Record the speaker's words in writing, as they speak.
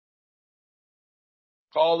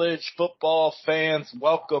College football fans,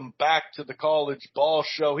 welcome back to the College Ball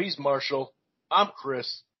Show. He's Marshall. I'm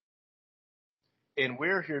Chris. And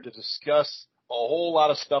we're here to discuss a whole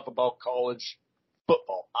lot of stuff about college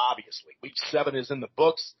football, obviously. Week 7 is in the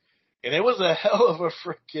books, and it was a hell of a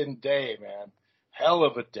freaking day, man. Hell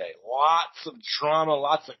of a day. Lots of drama,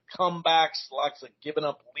 lots of comebacks, lots of giving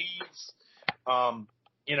up leads. The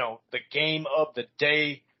game of the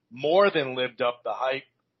day more than lived up to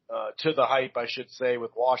the hype, I should say,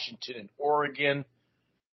 with Washington and Oregon.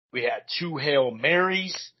 We had 2 Hail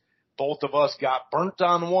Marys. Both of us got burnt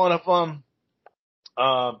on one of them.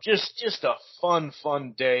 Just a fun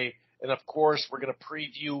day. And of course, we're going to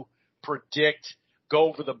preview, predict, go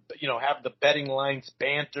over have the betting lines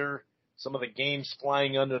banter, some of the games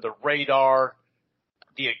flying under the radar,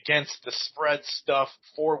 the against the spread stuff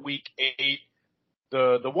for week 8.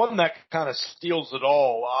 The one that kind of steals it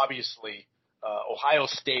all, obviously, Ohio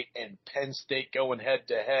State and Penn State going head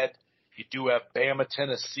to head. You do have Bama,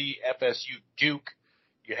 Tennessee, FSU, Duke.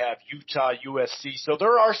 You have Utah, USC. So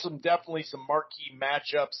there are definitely some marquee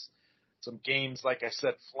matchups, some games, like I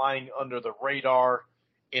said, flying under the radar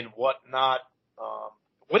and whatnot.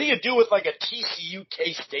 What do you do with like a TCU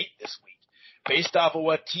K-State this week? Based off of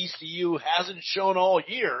what TCU hasn't shown all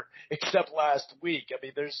year except last week. I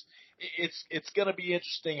mean, it's going to be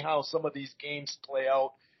interesting how some of these games play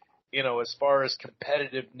out, as far as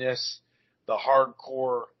competitiveness, the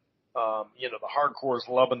hardcore, the hardcores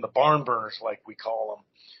loving the barn burners, like we call them,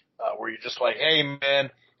 where you're just like, hey, man,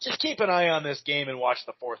 just keep an eye on this game and watch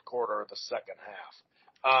the fourth quarter or the second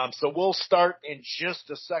half. So we'll start in just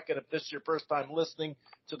a second. If this is your first time listening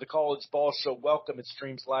to the College Ball Show, welcome. It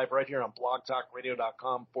streams live right here on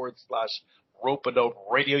blogtalkradio.com/Rope-A-Dope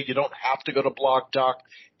Radio. You don't have to go to Blog Talk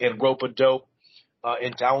and Rope-A-Dope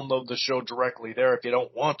and download the show directly there. If you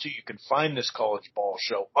don't want to, you can find this College Ball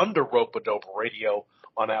Show under Rope-A-Dope Radio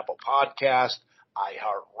on Apple Podcast,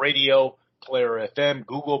 iHeartRadio, Player FM,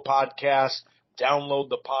 Google Podcast. Download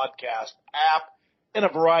the podcast app and a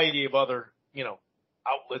variety of other,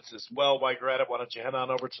 outlets as well. While you're at it, why don't you head on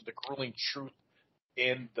over to the Grueling Truth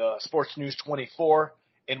in the Sports News 24.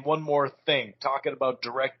 And one more thing, talking about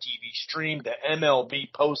DirecTV Stream, the MLB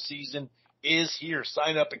postseason is here.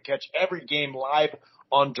 Sign up and catch every game live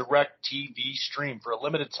on DirecTV Stream. For a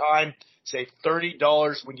limited time, save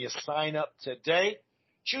 $30 when you sign up today.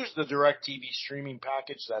 Choose the DirecTV streaming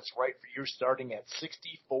package that's right for you, starting at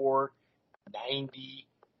 $64.99.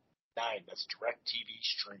 That's DirecTV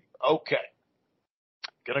Stream. Okay.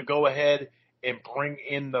 Gonna go ahead and bring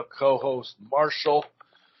in the co-host, Marshall.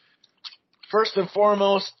 First and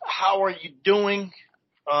foremost, how are you doing?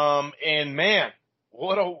 And man,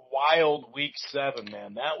 what a wild week 7,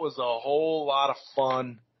 man. That was a whole lot of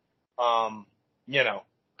fun. Like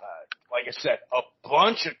I said, a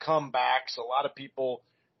bunch of comebacks. A lot of people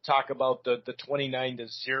talk about the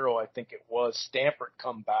 29-0, I think it was, Stanford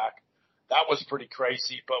comeback. That was pretty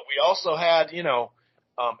crazy. But we also had,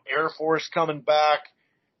 Air Force coming back,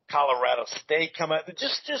 Colorado State coming out.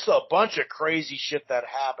 Just a bunch of crazy shit that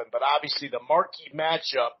happened. But obviously the marquee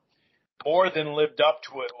matchup more than lived up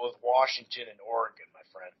to it with Washington and Oregon, my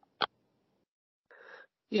friend.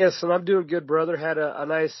 Yes, and I'm doing good, brother. Had a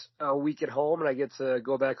nice week at home, and I get to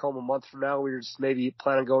go back home a month from now. We were just maybe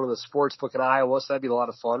planning on going to the sports book in Iowa, so that'd be a lot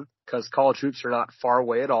of fun because college hoops are not far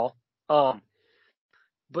away at all.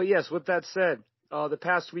 But yes, with that said, the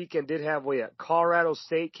past weekend did have Colorado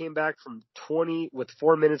State came back from 20 with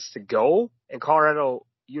 4 minutes to go, and Colorado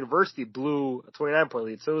University blew a 29-point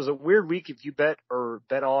lead. So it was a weird week if you bet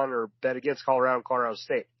on or bet against Colorado and Colorado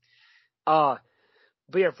State. But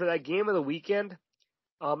yeah, for that game of the weekend,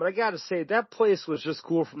 and I got to say, that place was just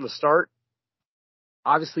cool from the start.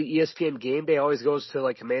 Obviously, ESPN Game Day always goes to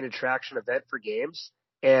like a main attraction event for games,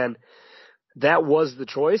 and that was the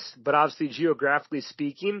choice. But obviously, geographically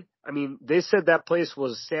speaking, I mean, they said that place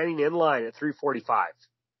was standing in line at 3:45.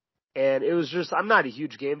 And it was just, I'm not a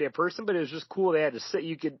huge game day person, but it was just cool. They had to sit,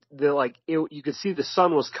 you could see the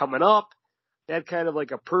sun was coming up. They had kind of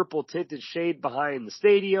like a purple tinted shade behind the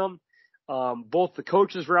stadium. Both the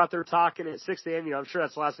coaches were out there talking at 6 a.m. I'm sure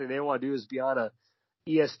that's the last thing they want to do is be on a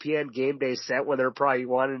ESPN Game Day set when they're probably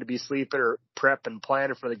wanting to be sleeping or prep and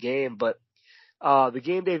planning for the game. But the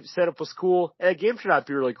game day setup was cool, and the game turned out to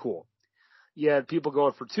be really cool. You had people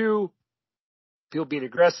going for 2, people being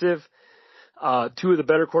aggressive. 2 of the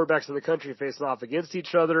better quarterbacks in the country facing off against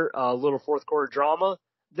each other. A little fourth quarter drama.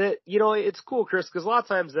 That it's cool, Chris, because a lot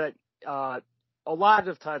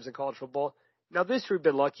of times in college football. Now this year we've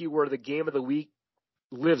been lucky where the game of the week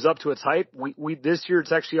lives up to its hype. We this year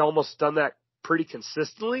it's actually almost done that pretty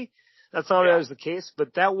consistently. That's not always the case,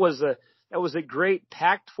 but that was a great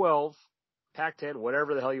Pac-12 Pac-10,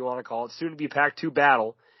 whatever the hell you want to call it, soon to be Pac-2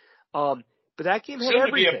 battle. But that game had Soon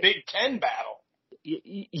everything. to be a Big Ten battle.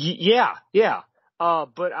 Yeah.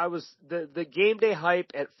 But I was the game day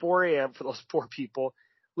hype at 4 a.m. for those poor people,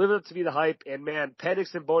 living up to be the hype. And man,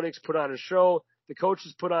 Penix and Bo Nix put on a show. The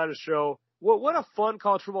coaches put on a show. What a fun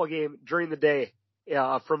college football game during the day,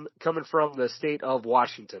 coming from the state of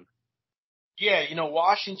Washington. Yeah,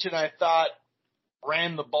 Washington, I thought,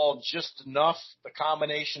 ran the ball just enough. The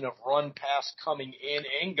combination of run pass coming in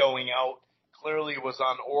and going out clearly was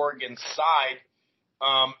on Oregon's side.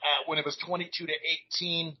 When it was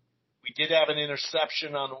 22-18, we did have an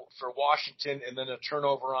interception for Washington and then a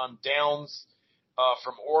turnover on downs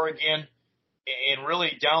from Oregon. And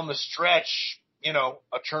really down the stretch, a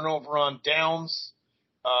turnover on downs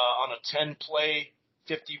on a 10-play,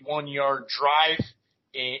 51-yard drive.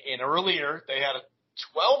 And earlier they had a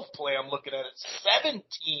 12-play, I'm looking at it,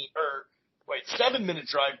 7-minute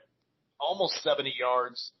drive, almost 70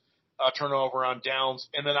 yards, turnover on downs,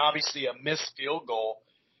 and then obviously a missed field goal.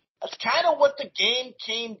 That's kind of what the game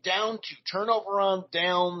came down to. Turnover on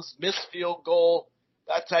downs, missed field goal,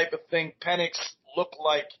 that type of thing. Penix looked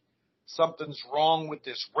like something's wrong with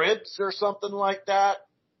his ribs or something like that.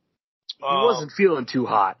 He wasn't feeling too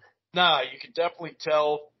hot. Nah, you could definitely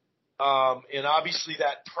tell. And obviously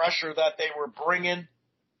that pressure that they were bringing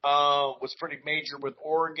was pretty major with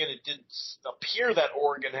Oregon. It did appear that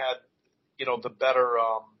Oregon had, the better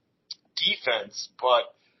defense,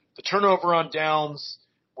 but the turnover on downs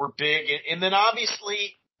were big. And then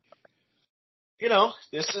obviously,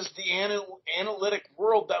 this is the analytic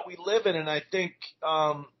world that we live in, and I think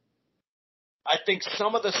some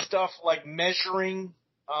of the stuff like measuring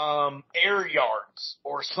air yards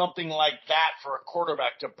or something like that for a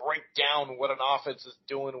quarterback to break down what an offense is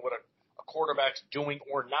doing, what a quarterback's doing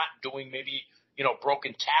or not doing. Maybe,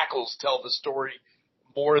 broken tackles tell the story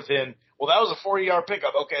more than, well, that was a 40-yard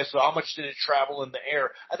pickup. Okay, so how much did it travel in the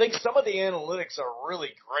air? I think some of the analytics are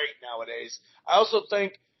really great nowadays. I also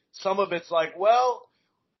think some of it's like, well,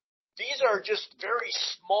 these are just very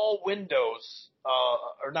small windows,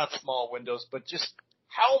 or not small windows, but just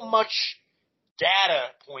how much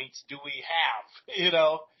data points do we have,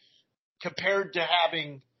 compared to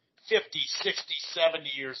having 50, 60, 70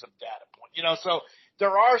 years of data points, so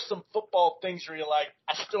there are some football things where you're like,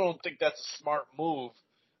 I still don't think that's a smart move.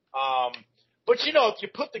 But if you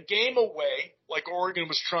put the game away, like Oregon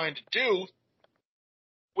was trying to do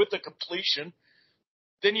with the completion,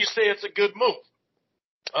 then you say it's a good move.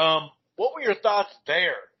 What were your thoughts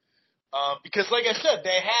there? Because like I said,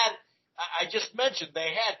 I just mentioned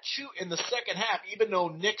they had two in the second half, even though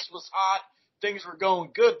Nix was hot, things were going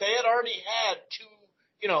good. They had already had two,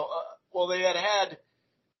 they had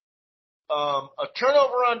a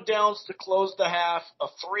turnover on downs to close the half, a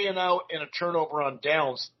 3-and-out, and a turnover on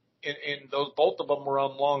downs. And those, both of them were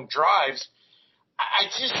on long drives. I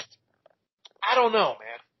don't know,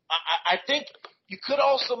 man. I think you could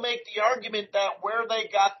also make the argument that where they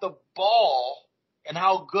got the ball and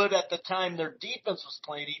how good at the time their defense was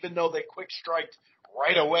playing, even though they quick striked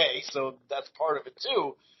right away, so that's part of it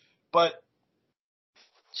too. But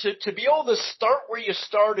to be able to start where you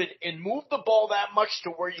started and move the ball that much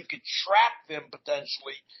to where you could trap them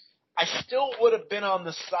potentially, I still would have been on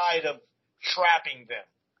the side of trapping them.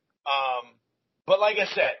 But like I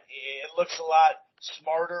said, it looks a lot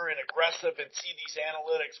smarter and aggressive and see these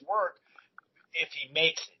analytics work if he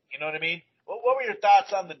makes it. You know what I mean? What were your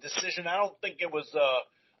thoughts on the decision? I don't think it was a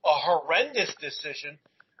horrendous decision.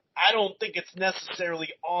 I don't think it's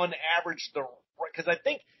necessarily on average because I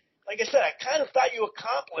think, like I said, I kind of thought you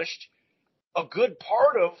accomplished a good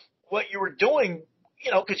part of what you were doing,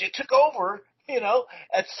 because you took over,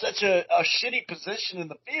 at such a shitty position in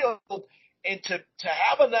the field. And to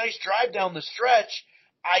have a nice drive down the stretch,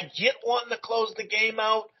 I get wanting to close the game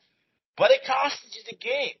out, but it costed you the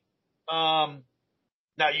game.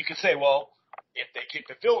 Now you can say, well, if they kick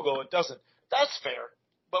the field goal, it doesn't. That's fair.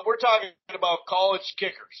 But we're talking about college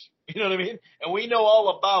kickers. You know what I mean? And we know all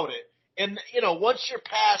about it. And, once you're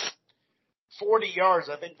past 40 yards,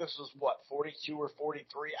 I think this was 42 or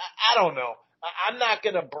 43? I don't know. I'm not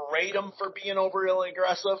going to berate them for being overly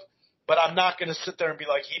aggressive, but I'm not going to sit there and be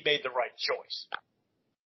like, he made the right choice.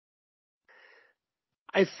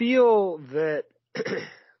 I feel that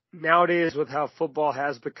nowadays with how football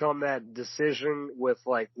has become that decision with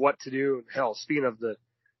like what to do. Hell, speaking of the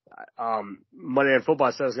Monday Night Football,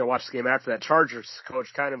 I said I was going to watch the game after that. Chargers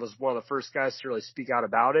coach kind of was one of the first guys to really speak out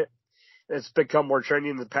about it. And it's become more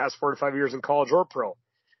trendy in the past 4 to 5 years in college or pro.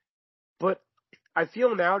 But I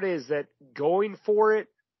feel nowadays that going for it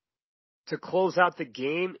to close out the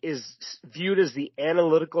game is viewed as the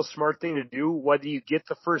analytical smart thing to do, whether you get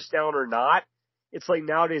the first down or not. It's like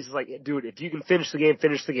nowadays, it's like, dude, if you can finish the game,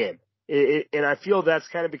 finish the game. And I feel that's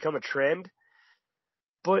kind of become a trend.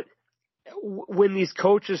 But when these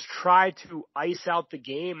coaches try to ice out the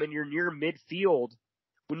game and you're near midfield,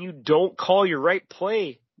 when you don't call your right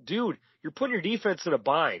play, dude, you're putting your defense in a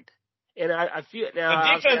bind. And I feel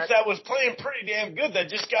now the defense that was playing pretty damn good that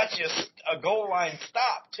just got you a goal line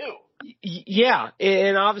stop too. Yeah,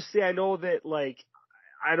 and obviously I know that like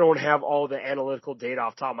I don't have all the analytical data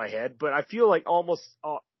off the top of my head, but I feel like almost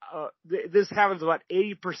this happens about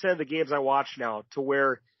 80% of the games I watch now, to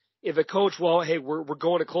where if a coach, well, hey, we're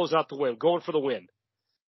going to close out the win, going for the win.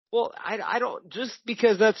 Well, I don't, just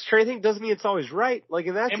because that's trending doesn't mean it's always right. Like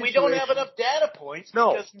in that and situation, we don't have enough data points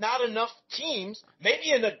because not enough teams,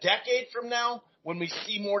 maybe in a decade from now when we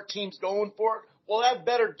see more teams going for it, we'll have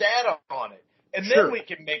better data on it. And then we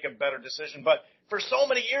can make a better decision. But for so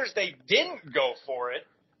many years, they didn't go for it.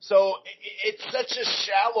 So it's such a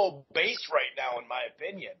shallow base right now, in my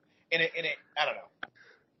opinion. And I don't know.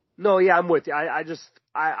 No, yeah, I'm with you.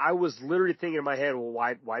 I was literally thinking in my head,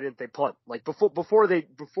 well, why didn't they punt? Like before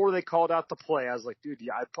they called out the play, I was like, dude,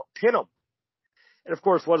 yeah, pin them. And of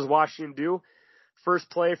course, what does Washington do? First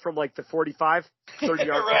play from like the 45, 30-yard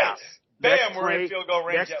right. pass. Bam, we're in field goal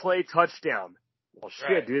range. Next play, touchdown. Well,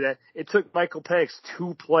 shit, dude, it took Michael Penix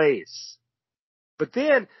 2 plays. But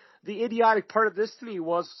then the idiotic part of this to me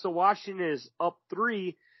was, so Washington is up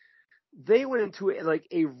 3. They went into like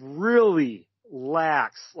a really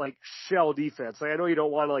lax, like, shell defense. Like, I know you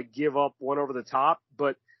don't want to like give up one over the top,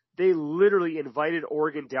 but they literally invited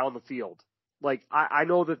Oregon down the field. Like, I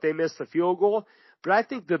know that they missed the field goal, but I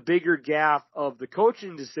think the bigger gaffe of the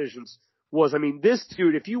coaching decisions was, I mean, this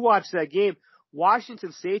dude, if you watch that game,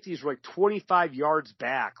 Washington safeties were like 25 yards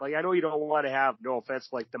back. Like, I know you don't want to have, no offense,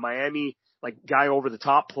 like the Miami, like, guy over the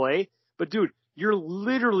top play, but dude, you're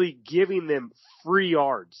literally giving them free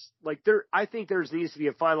yards. Like, I think there needs to be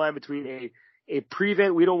a fine line between a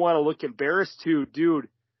prevent, we don't want to look embarrassed, to, dude,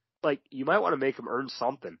 like, you might want to make them earn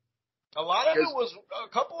something. A lot of it was, a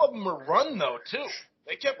couple of them were run though too.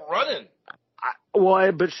 They kept running.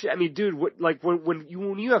 I mean, dude,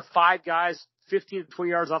 when you have 5 guys 15 to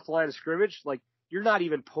 20 yards off the line of scrimmage, like, you're not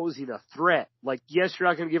even posing a threat. Like, yes, you're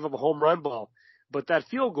not going to give up a home run ball, but that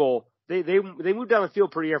field goal, they moved down the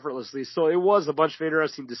field pretty effortlessly. So it was a bunch of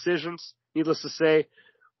interesting decisions. Needless to say,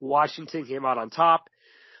 Washington came out on top.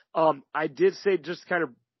 I did say, just kind of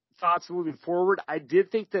thoughts moving forward, I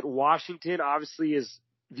did think that Washington obviously is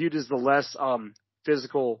viewed as the less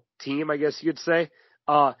physical team, I guess you could say.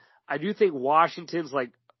 I do think Washington's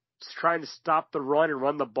like trying to stop the run and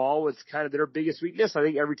run the ball was kind of their biggest weakness. I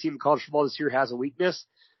think every team in college football this year has a weakness.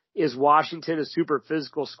 Is Washington a super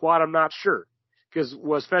physical squad? I'm not sure. Because,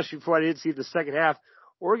 well, especially before I did see the second half,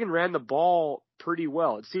 Oregon ran the ball pretty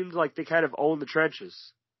well. It seemed like they kind of owned the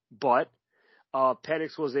trenches. But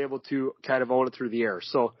Penix was able to kind of own it through the air.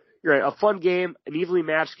 So, you're right, a fun game, an evenly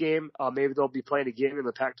matched game. Maybe they'll be playing again in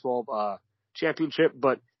the Pac-12 championship.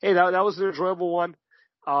 But, hey, that was an enjoyable one.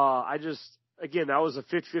 Again, that was a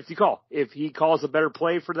 50-50 call. If he calls a better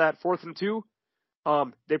play for that 4th and 2,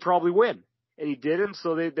 they probably win. And he didn't,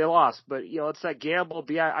 so they lost. But, you know, it's that gamble.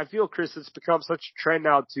 But yeah, I feel, Chris, it's become such a trend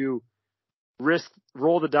now to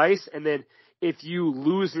roll the dice. And then if you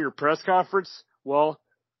lose in your press conference, well,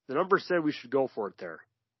 the number said we should go for it there.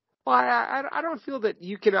 Well, I don't feel that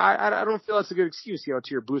you can, I don't feel that's a good excuse, you know,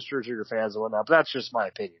 to your boosters or your fans and whatnot. But that's just my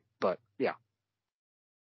opinion. But, yeah.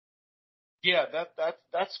 Yeah,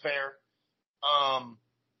 that's fair.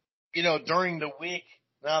 You know, during the week,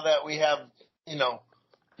 now that we have, you know,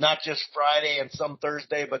 not just Friday and some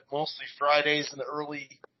Thursday, but mostly Fridays in the early,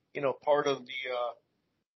 you know, part of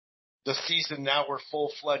the season. Now we're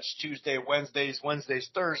full-fledged Tuesday, Wednesdays,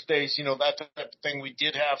 Thursdays, you know, that type of thing. We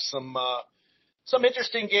did have some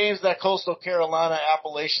interesting games. That Coastal Carolina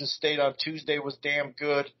Appalachian State on Tuesday was damn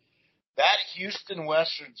good. That Houston,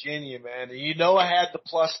 West Virginia, man, you know, I had the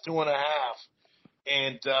 +2.5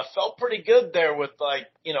 and felt pretty good there with, like,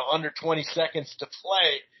 you know, under 20 seconds to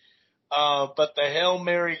play. But the Hail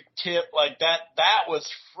Mary tip, like that was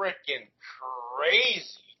freaking crazy.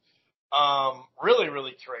 Really,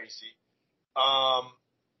 really crazy.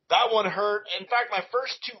 That one hurt. In fact, my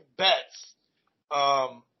first 2 bets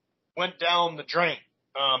went down the drain.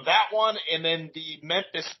 That one and then the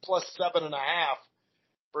Memphis +7.5.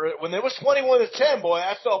 When it was 21-10, boy,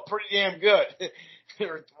 I felt pretty damn good.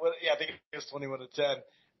 Yeah, I think it was 21-10.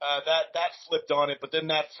 That flipped on it. But then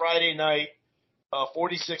that Friday night,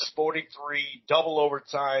 46-43, double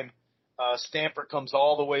overtime. Stanford comes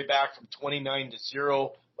all the way back from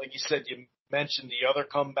 29-0. Like you said, you mention the other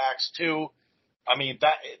comebacks too. I mean,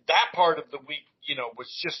 that part of the week, was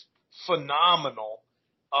just phenomenal.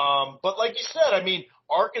 But like you said, I mean,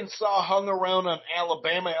 Arkansas hung around on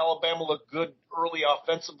Alabama. Alabama looked good early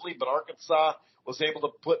offensively, but Arkansas was able to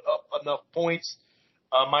put up enough points.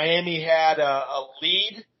 Miami had a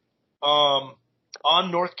lead on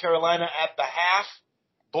North Carolina at the half.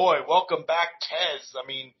 Boy, welcome back, Tez. I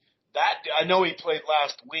mean, I know he played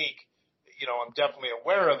last week. I'm definitely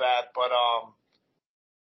aware of that, but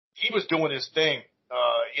he was doing his thing.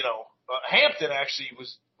 Hampton actually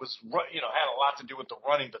was had a lot to do with the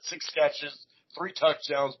running, but 6 catches, 3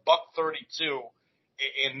 touchdowns, $132,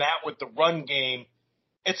 and that with the run game.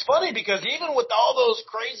 It's funny because even with all those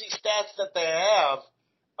crazy stats that they have,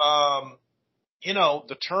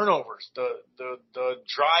 the turnovers, the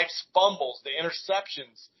drives, fumbles, the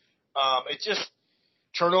interceptions, it just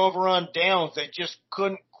turnover on downs. They just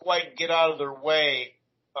couldn't quite get out of their way.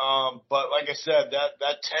 But like I said,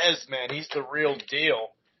 that Tez, man, he's the real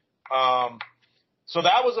deal. So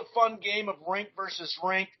that was a fun game of ranked versus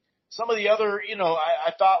ranked. Some of the other,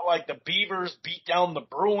 I thought like the Beavers beat down the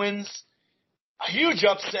Bruins. A huge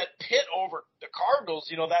upset, Pitt over the Cardinals.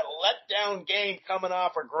 That letdown game coming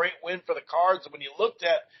off a great win for the Cards. And when you looked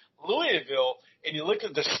at Louisville and you looked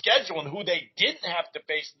at the schedule and who they didn't have to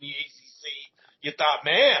face in the ACC, you thought,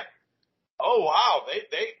 man, oh wow,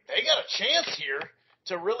 they got a chance here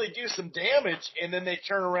to really do some damage. And then they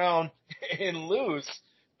turn around and lose.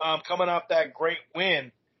 Coming off that great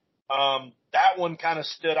win, that one kind of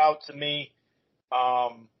stood out to me.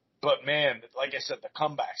 But man, like I said, the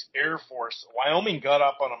comebacks, Air Force, Wyoming got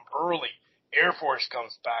up on them early. Air Force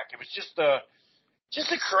comes back. It was just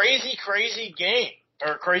a crazy, crazy game,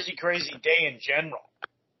 or crazy, crazy day in general.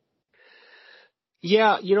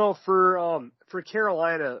 Yeah, for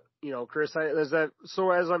Carolina, Chris, as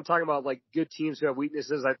I'm talking about like good teams who have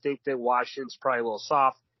weaknesses, I think that Washington's probably a little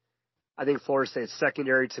soft. I think Florida State's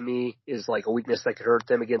secondary to me is like a weakness that could hurt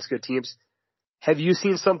them against good teams. Have you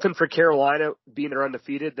seen something for Carolina being they're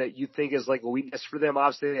undefeated that you think is like a weakness for them?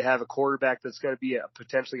 Obviously, they have a quarterback that's going to be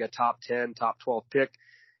potentially a top 10, top 12 pick.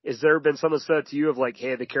 Has there been something said to you of like,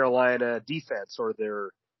 hey, the Carolina defense or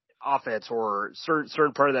their offense or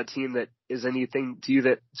certain part of that team that is anything to you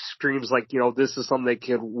that screams like, this is something they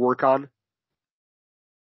could work on?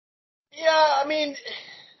 Yeah, I mean,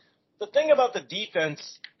 the thing about the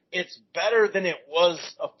defense, it's better than it was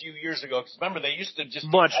a few years ago. Because remember, they used to just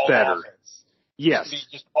much all better. Offense. Yes, it used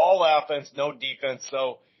to be just all offense, no defense.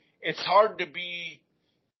 So it's hard to be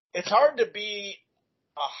a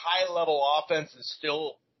high level offense and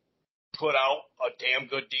still put out a damn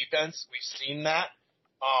good defense. We've seen that.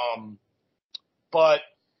 But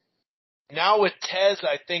now with Tez,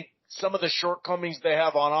 I think some of the shortcomings they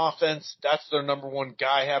have on offense, that's their number one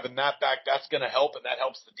guy. Having that back, that's going to help, and that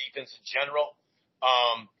helps the defense in general.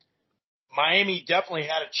 Miami definitely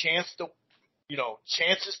had a chances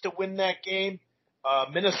to win that game.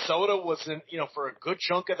 Minnesota was for a good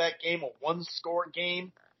chunk of that game, a 1-score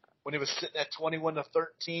game when it was sitting at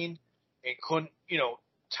 21-13 and couldn't,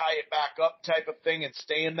 tie it back up type of thing and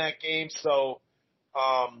stay in that game. So,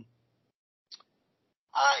 I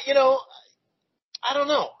don't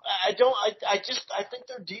know. I think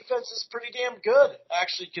their defense is pretty damn good,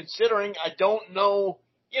 actually, considering. I don't know,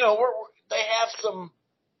 they have some,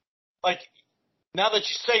 like, now that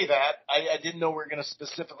you say that, I didn't know we were going to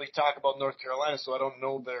specifically talk about North Carolina, so I don't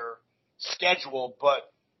know their schedule,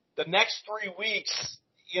 but the next 3 weeks,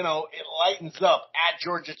 it lightens up at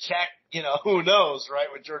Georgia Tech. Who knows, right,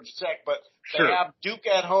 with Georgia Tech, but sure. They have Duke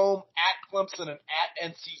at home, at Clemson, and at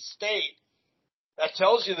NC State. That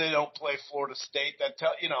tells you they don't play Florida State.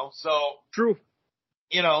 So true.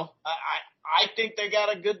 I think they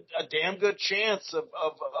got a damn good chance of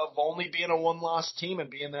only being a 1-loss team and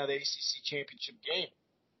being that ACC championship game.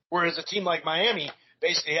 Whereas a team like Miami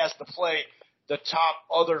basically has to play the top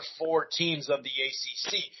other 4 teams of the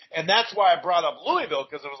ACC. And that's why I brought up Louisville,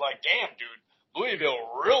 because it was like, damn, dude, Louisville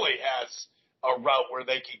really has a route where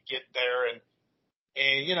they could get there.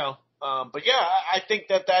 But yeah, I think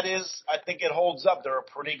I think it holds up. They're a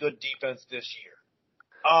pretty good defense this year.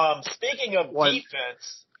 Speaking of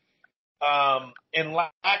defense, and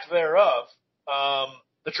lack thereof,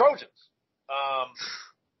 the Trojans.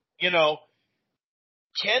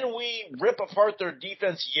 Can we rip apart their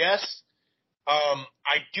defense? Yes.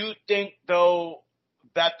 I do think, though,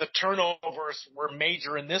 that the turnovers were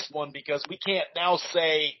major in this one, because we can't now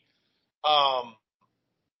say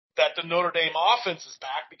that the Notre Dame offense is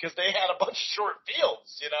back, because they had a bunch of short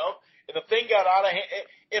fields, and the thing got out of hand.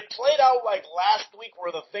 It played out like last week,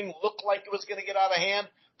 where the thing looked like it was going to get out of hand,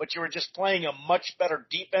 but you were just playing a much better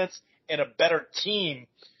defense and a better team.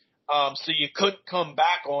 So you couldn't come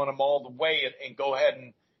back on them all the way and go ahead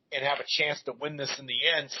and have a chance to win this in the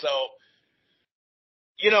end. So,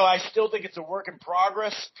 I still think it's a work in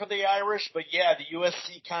progress for the Irish, but yeah, the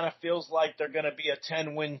USC kind of feels like they're going to be a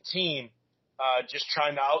 10-win team, just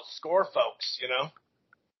trying to outscore folks,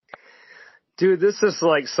 Dude, this is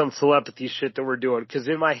like some telepathy shit that we're doing. Because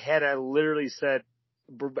in my head, I literally said,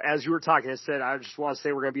 as you were talking, I said, I just want to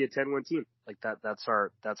say we're going to be a 10-win team. Like that's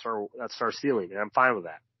our ceiling, and I'm fine with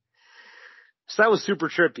that. So that was super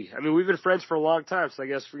trippy. I mean, we've been friends for a long time, so I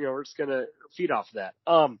guess we're just going to feed off of that.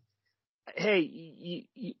 Hey,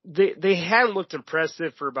 they hadn't looked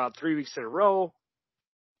impressive for about 3 weeks in a row.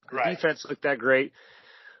 The defense looked that great.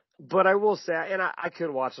 But I will say, and I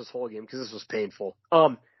couldn't watch this whole game because this was painful.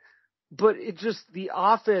 But it just, the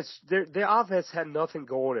offense had nothing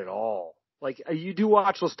going at all. Like, you do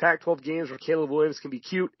watch those Pac-12 games where Caleb Williams can be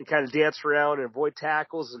cute and kind of dance around and avoid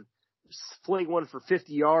tackles and fling one for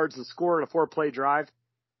 50 yards and score in a 4-play drive.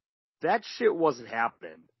 That shit wasn't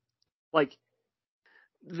happening. Like,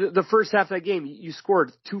 the first half of that game, you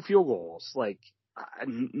scored 2 field goals. Like,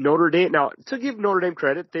 Notre Dame, now, to give Notre Dame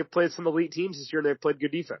credit, they've played some elite teams this year and they've played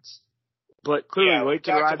good defense. But clearly, late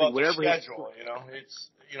to arriving, whatever. Schedule, it's,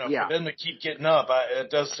 for them to keep getting up, it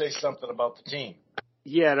does say something about the team.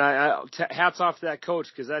 Yeah, and hats off to that coach,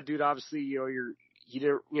 because that dude obviously, he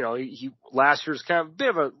last year's kind of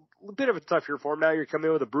a bit of a tough year for him. Now you're coming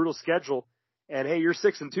in with a brutal schedule, and hey, you're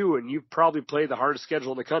 6-2, and you've probably played the hardest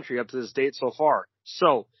schedule in the country up to this date so far.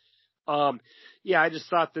 So, I just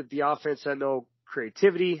thought that the offense had no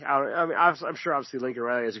creativity. I mean, I'm sure obviously Lincoln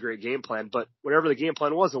Riley has a great game plan, but whatever the game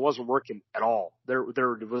plan was, it wasn't working at all. There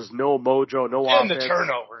was no mojo, no offense. And the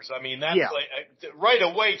turnovers. I mean, that's like right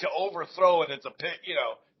away to overthrow and it's a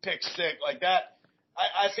pick six like that.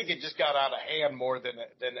 I think it just got out of hand more than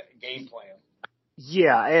a game plan.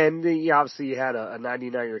 Yeah, and obviously you had a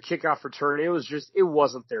 99-yard kickoff return. It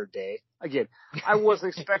wasn't their day. Again, I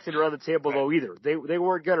wasn't expecting to run the table though either. They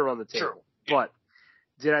weren't going to run the table. Sure. But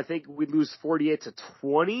did I think we'd lose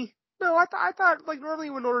 48-20? No, I thought like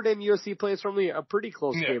normally when Notre Dame USC plays, normally a pretty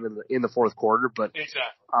close game in the fourth quarter, but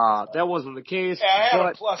exactly. That wasn't the case. Yeah, I had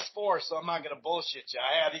a +4, so I'm not going to bullshit you.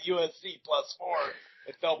 I had a USC +4.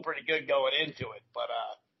 It felt pretty good going into it, but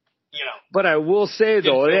But I will say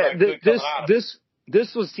though,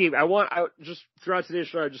 this was team. I just throughout today's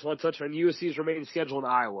show, I just want to touch on USC's remaining schedule in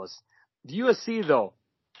Iowa's. The USC though,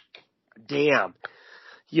 damn,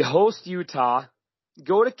 you host Utah,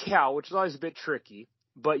 go to Cal, which is always a bit tricky,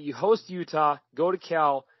 but you host Utah, go to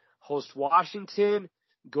Cal, host Washington,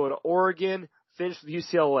 go to Oregon, finish with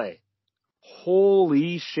UCLA.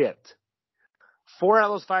 Holy shit. 4 out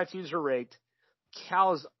of those 5 teams are ranked.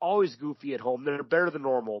 Cal is always goofy at home. They're better than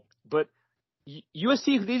normal. But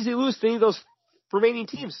USC could easily lose to any of those remaining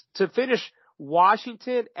teams to finish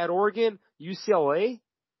Washington at Oregon, UCLA.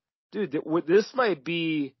 Dude, this might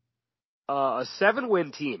be a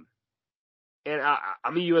 7-win team. And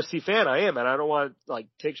I'm a USC fan. I am, and I don't want to like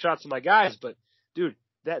take shots at my guys, but dude,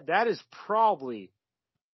 that is probably,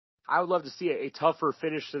 I would love to see a tougher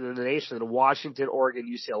finish to the nation than Washington, Oregon,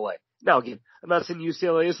 UCLA. Now again, I'm not saying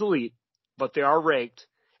UCLA is elite, but they are ranked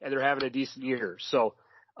and they're having a decent year. So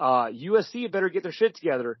USC better get their shit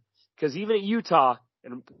together, because even at Utah,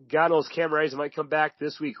 and God knows Cam Rising might come back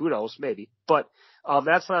this week. Who knows? Maybe. But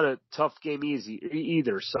that's not a tough game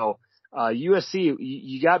either. So USC,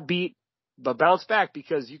 you got beat, but bounce back,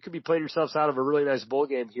 because you could be playing yourselves out of a really nice bowl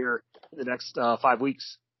game here in the next 5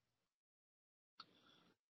 weeks.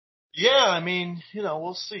 Yeah, I mean,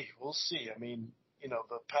 we'll see. We'll see. I mean,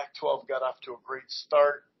 the Pac-12 got off to a great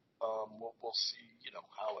start. We'll see,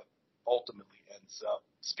 how it ultimately ends up.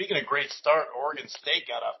 Speaking of great start, Oregon State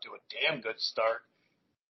got off to a damn good start.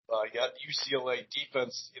 You got UCLA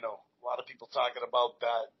defense, a lot of people talking about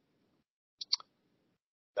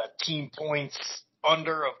that team points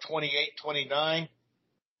under of 28-29.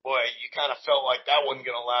 Boy, you kind of felt like that wasn't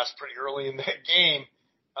going to last pretty early in that game.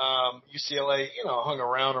 UCLA, hung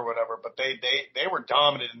around or whatever, but they were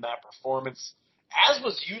dominant in that performance, as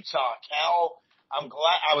was Utah. Cal, I'm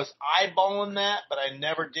glad I was eyeballing that, but I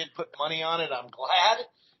never did put money on it. I'm glad.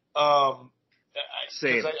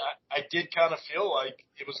 Same. I did kind of feel like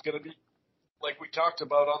it was going to be like we talked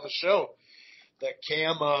about on the show, that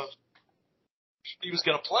Cam, he was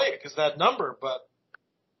going to play it because of that number, but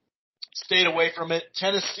stayed away from it.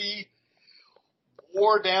 Tennessee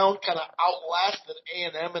wore down, kind of outlasted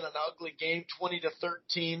A&M in an ugly game,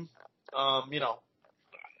 20-13.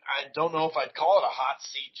 I don't know if I'd call it a hot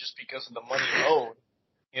seat just because of the money owed.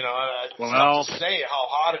 It's not to say how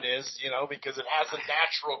hot it is, because it has a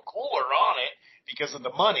natural cooler on it because of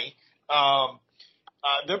the money.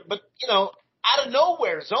 But out of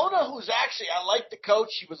nowhere, Zona, who's actually, I like the coach.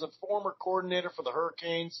 He was a former coordinator for the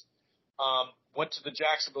Hurricanes. Went to the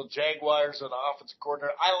Jacksonville Jaguars as an offensive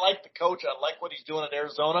coordinator. I like the coach. I like what he's doing at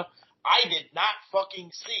Arizona. I did not fucking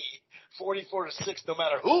see 44-6, no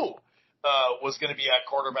matter who was going to be at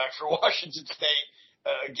quarterback for Washington State,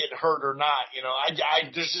 get hurt or not. You know,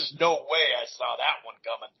 there's just no way I saw that one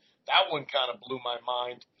coming. That one kind of blew my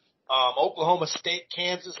mind. Oklahoma State,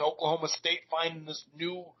 Kansas. Oklahoma State finding this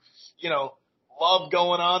new, love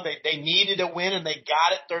going on. They needed a win, and they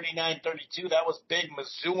got it 39-32. That was big.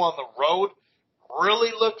 Mizzou on the road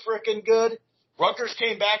really looked freaking good. Rutgers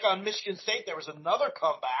came back on Michigan State. There was another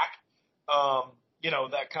comeback.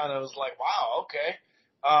 That kind of was like, wow, okay.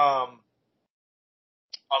 I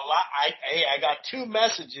got 2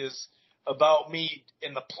 messages about me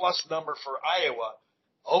in the plus number for Iowa.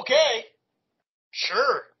 Okay,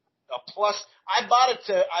 sure. A plus. I bought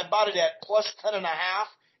it at plus 10.5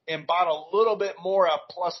 and bought a little bit more at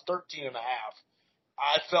plus 13.5.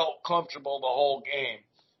 I felt comfortable the whole game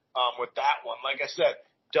with that one. Like I said,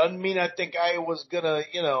 doesn't mean I think Iowa's gonna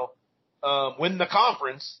win the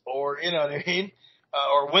conference or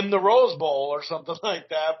or win the Rose Bowl or something like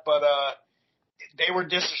that. But they were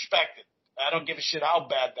disrespected. I don't give a shit how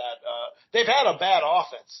bad that. They've had a bad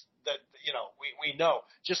offense that we know.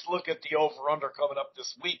 Just look at the over/under coming up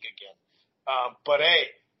this week again. But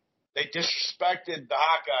hey, they disrespected the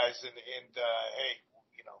Hawkeyes, and hey,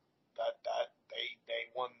 that they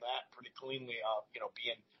won that pretty cleanly.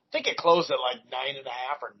 I think it closed at like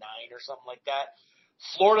 9.5 or 9 or something like that.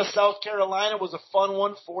 Florida, South Carolina was a fun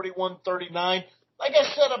one, 41-39. Like I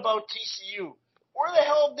said about TCU, where the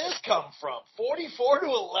hell did this come from?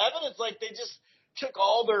 44-11? It's like they just took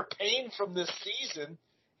all their pain from this season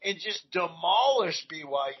and just demolished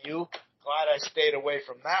BYU. Glad I stayed away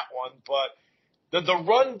from that one, but the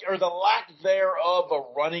run or the lack thereof a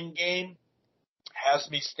running game has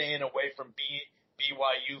me staying away from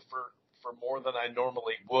BYU for more than I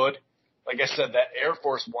normally would. Like I said, that Air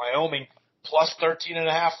Force Wyoming plus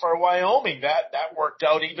 13.5 for Wyoming. That worked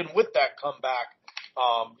out even with that comeback,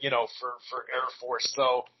 for Air Force.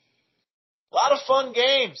 So a lot of fun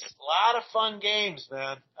games.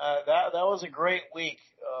 Man. That was a great week,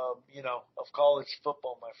 of college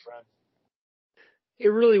football, my friend. It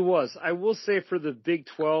really was. I will say for the Big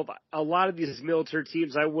 12, a lot of these military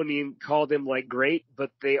teams, I wouldn't even call them like great,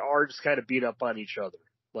 but they are just kind of beat up on each other.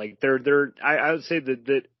 Like I would say that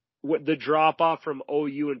the drop off from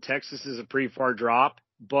OU and Texas is a pretty far drop,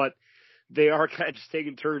 but they are kind of just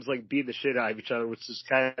taking turns like beating the shit out of each other, which is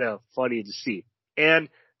kind of funny to see. And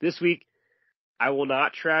this week, I will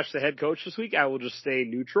not trash the head coach this week. I will just stay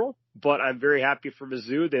neutral, but I'm very happy for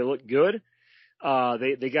Mizzou. They look good.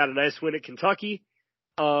 They got a nice win at Kentucky.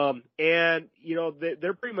 And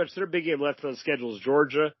they're pretty much their big game left on the schedule is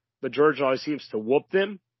Georgia, but Georgia always seems to whoop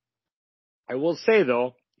them. I will say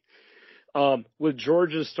though, with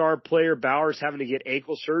Georgia's star player Bowers having to get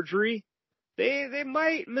ankle surgery,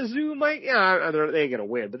 Mizzou might, they ain't gonna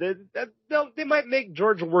win, but they might make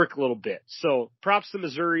Georgia work a little bit. So props to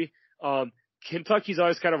Missouri. Kentucky's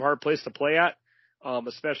always kind of a hard place to play at,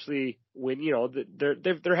 especially when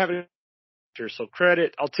they're having. So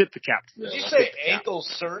credit, I'll tip the cap. Did you say ankle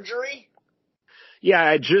surgery? Yeah,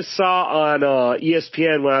 I just saw on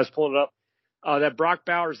ESPN when I was pulling it up that Brock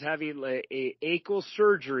Bowers having a ankle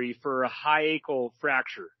surgery for a high ankle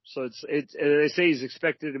fracture. So it's and they say he's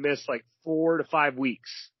expected to miss like 4 to 5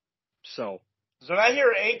 weeks. So when I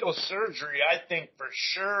hear ankle surgery, I think for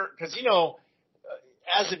sure because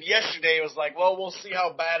as of yesterday it was like, well, we'll see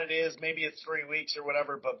how bad it is. Maybe it's 3 weeks or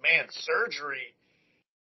whatever. But man, surgery.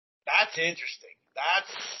 That's interesting.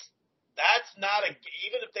 That's not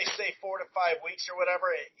even if they say 4 to 5 weeks or whatever,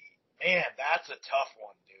 man, that's a tough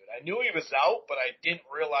one, dude. I knew he was out, but I didn't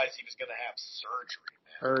realize he was going to have surgery,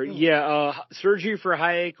 man. Surgery for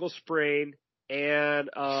high ankle sprain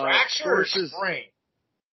and fracture or sprain?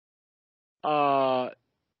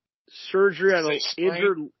 Surgery on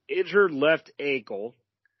injured left ankle.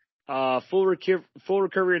 Full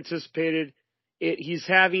recovery anticipated. He's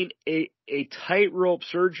having a tightrope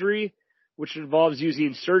surgery, which involves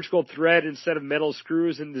using surgical thread instead of metal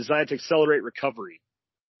screws and designed to accelerate recovery.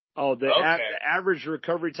 The average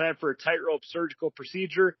recovery time for a tightrope surgical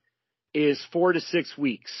procedure is 4 to 6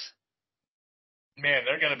 weeks. Man,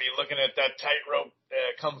 they're going to be looking at that tightrope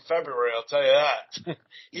come February, I'll tell you that.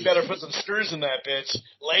 You better put some screws in that bitch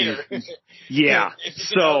later. Yeah.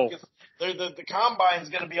 The combine's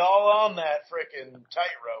going to be all on that frickin'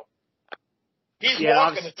 tightrope. He's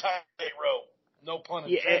walking a tightrope, no pun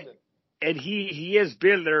intended. And he has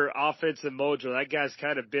been their offensive mojo. That guy's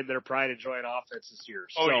kind of been their pride and joy in offense this year.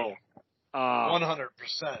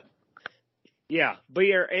 100%. Yeah, but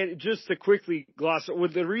yeah, and just to quickly gloss,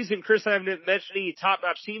 with the reason Chris and I haven't mentioned any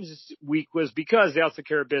top-notch teams this week was because they also took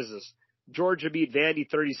care of business. Georgia beat Vandy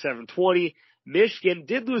 37-20. Michigan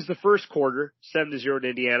did lose the first quarter, 7-0 to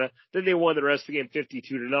Indiana. Then they won the rest of the game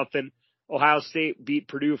 52-0. Ohio State beat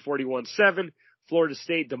Purdue 41-7. Florida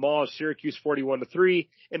State demolished Syracuse 41-3.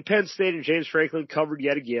 And Penn State and James Franklin covered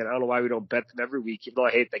yet again. I don't know why we don't bet them every week, even though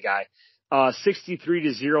I hate the guy.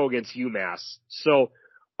 63-0 against UMass. So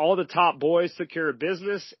all the top boys took care of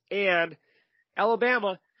business. And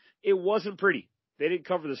Alabama, it wasn't pretty. They didn't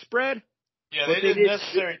cover the spread. Yeah, they didn't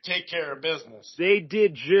necessarily take care of business. They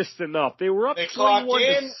did just enough. They were up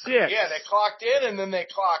 21-6. Yeah, they clocked in and then they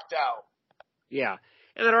clocked out. Yeah.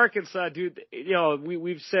 And then Arkansas, dude,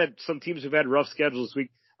 we've said some teams have had rough schedules this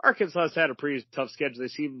week. Arkansas has had a pretty tough schedule. They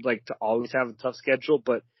seem like to always have a tough schedule,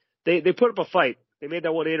 but they put up a fight. They made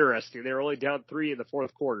that one interesting. They were only down 3 in the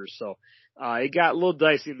fourth quarter, so it got a little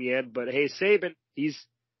dicey in the end. But hey, Saban, he's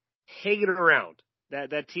hanging around.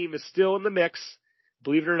 That team is still in the mix,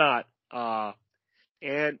 believe it or not.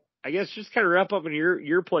 And I guess just kind of wrap up on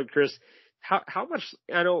your point, Chris, how much,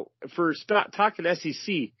 I know for talking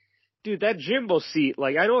SEC, dude, that Jimbo seat,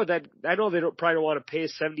 like I know they probably don't want to pay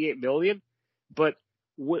 $78 million, but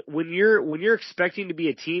when you're expecting to be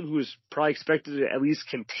a team who's probably expected to at least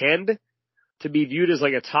contend to be viewed as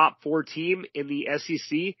like a top 4 team in the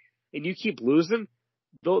SEC, and you keep losing,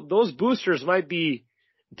 those boosters might be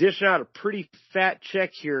dishing out a pretty fat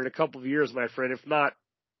check here in a couple of years, my friend, if not.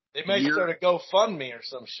 They might start a GoFundMe or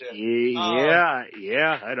some shit. Yeah,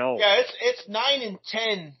 I know. Yeah, it's 9 and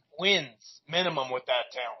 10 wins minimum with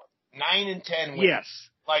that talent. 9 and 10 wins. Yes,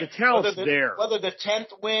 like the talent's there. Whether the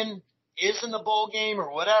 10th win is in the bowl game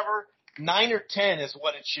or whatever, 9 or 10 is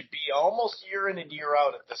what it should be almost year in and year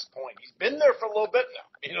out at this point. He's been there for a little bit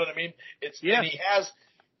now. You know what I mean? And he has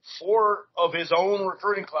 4 of his own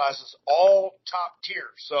recruiting classes, all top tier.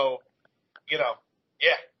 So,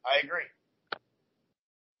 I agree.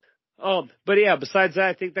 But yeah, besides that,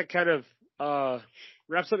 I think that kind of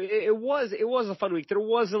wraps up. It was a fun week. There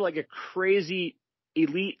wasn't like a crazy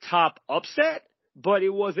elite top upset, but it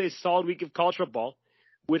was a solid week of college football,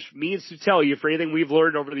 which means to tell you, for anything we've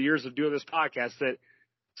learned over the years of doing this podcast, that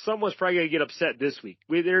someone's probably going to get upset this week.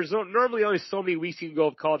 There's normally only so many weeks you can go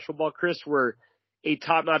of college football, Chris, where a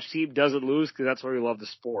top-notch team doesn't lose, because that's why we love the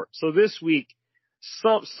sport. So this week,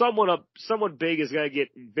 someone big is going to get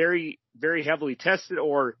very, very heavily tested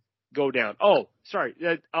or go down. Oh, sorry.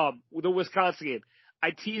 The Wisconsin game.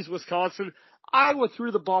 I teased Wisconsin. Iowa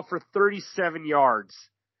threw the ball for 37 yards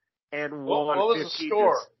and won. What was the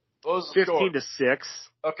score? What was the 15-6.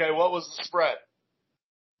 Okay, what was the spread?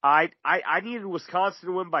 I needed Wisconsin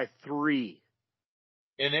to win by 3.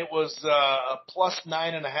 And it was a plus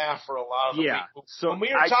 9.5 for a lot of the week. So when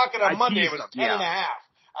we were talking on Monday, it was 10.5.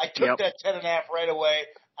 I took that 10.5 right away.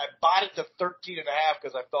 I bought it to 13.5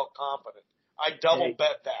 because I felt confident. I double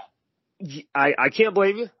bet that. I can't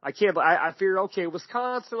blame you. I figured, okay,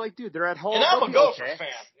 Wisconsin, like, dude, they're at home. And I'm a Gopher fan.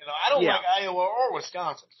 I don't like Iowa or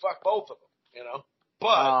Wisconsin. Fuck both of them.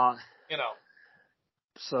 But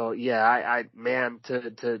So yeah, man,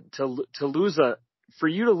 to lose for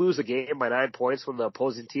you to lose a game by 9 points when the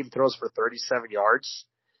opposing team throws for 37 yards,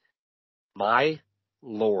 my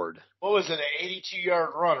Lord. What was it? An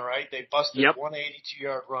 82-yard run, right? They busted one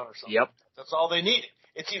 82-yard run or something. Yep. That's all they needed.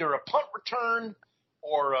 It's either a punt return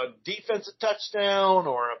or a defensive touchdown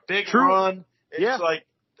or a big run. It's like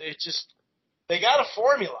they got a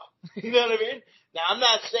formula. You know what I mean? Now I'm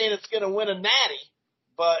not saying it's going to win a natty,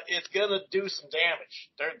 but it's going to do some damage.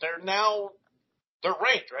 They're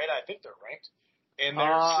ranked, right? I think they're ranked, and they're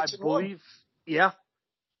 6-1. I believe, yeah,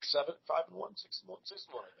 5-1, 6-1, 6-1. I think.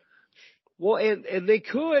 Well, and they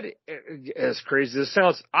could, as crazy as it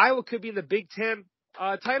sounds, Iowa could be in the Big Ten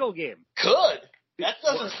title game. Could. That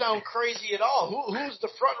doesn't sound crazy at all. Who's the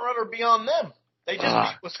front runner beyond them? They just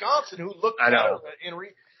beat Wisconsin, who looked better.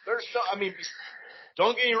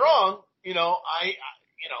 Don't get me wrong. I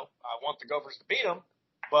want the Gophers to beat them,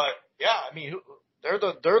 but they're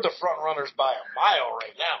the front runners by a mile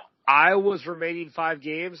right now. Iowa's remaining 5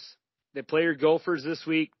 games. They play your Gophers this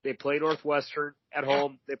week. They play Northwestern at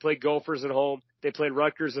home. They play Gophers at home. They play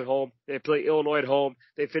Rutgers at home. They play Illinois at home.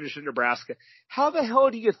 They finish in Nebraska. How the hell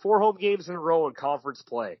do you get 4 home games in a row in conference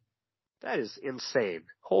play? That is insane.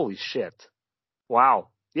 Holy shit. Wow.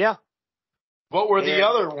 Yeah. What were the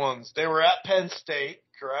other ones? They were at Penn State,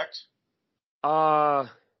 correct?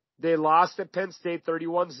 They lost at Penn State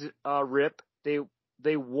 31 rip. They won.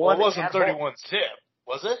 Well, it wasn't 31 zip,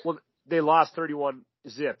 was it? Well, they lost 31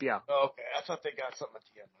 zip, yeah. Oh, okay. I thought they got something at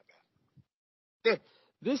the end. My bad.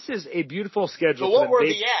 This is a beautiful schedule. So what were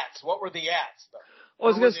the Ats? What were the Ats, though? I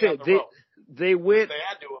was going to say, They went. They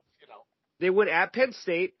had to, They went at Penn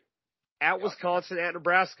State, at Wisconsin, at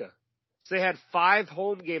Nebraska. So they had 5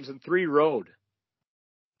 home games and 3 road.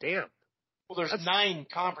 Damn. Well, there's 9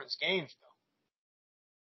 conference games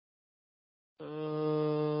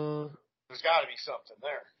though. There's got to be something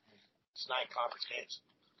there. It's 9 conference games.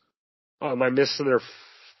 Oh, am I missing their?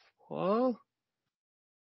 Well,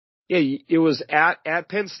 yeah, it was at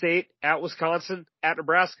Penn State, at Wisconsin, at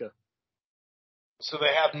Nebraska. So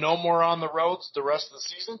they have no more on the roads the rest of the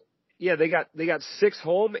season? Yeah, they got 6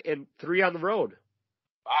 home and 3 on the road.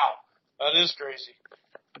 Wow, that is crazy.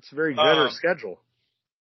 It's a very generous schedule.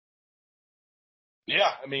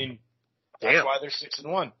 Yeah, I mean, that's why they're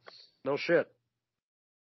 6-1. No shit.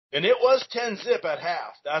 And it was 10-zip at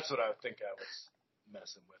half. That's what I think I was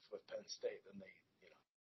messing with Penn State. And they,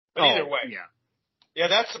 But either way, yeah,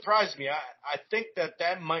 that surprised me. I think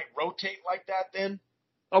that might rotate like that then.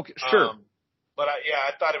 Okay, sure. But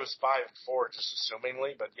I thought it was 5-4, just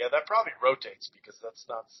assumingly. But yeah, that probably rotates because that's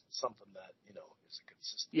not something that is a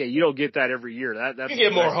consistent. Yeah, you don't get that every year. That's you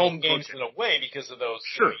get more home games in a way because of those.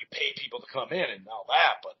 Sure, you pay people to come in and all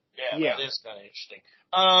that. But yeah, that is kind of interesting.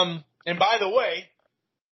 And by the way,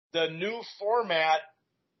 the new format,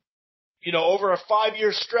 over a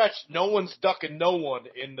 5-year stretch, no one's ducking no one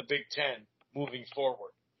in the Big Ten moving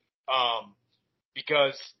forward.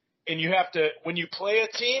 Because you have to, when you play a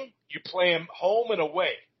team, you play them home and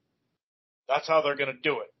away. That's how they're going to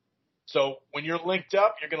do it. So when you're linked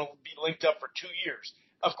up, you're going to be linked up for 2 years.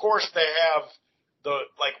 Of course, they have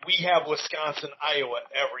we have Wisconsin, Iowa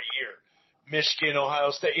every year, Michigan,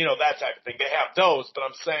 Ohio State, that type of thing. They have those, but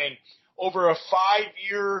I'm saying over a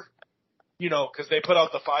 5-year, because they put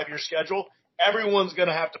out the 5-year schedule, everyone's going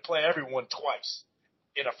to have to play everyone twice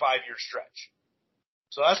in a 5-year stretch.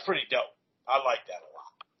 So that's pretty dope. I like that a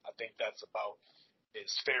lot. I think that's about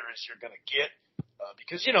as fair as you're going to get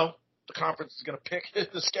because, the conference is going to pick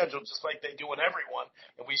the schedule just like they do in everyone.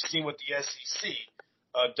 And we've seen what the SEC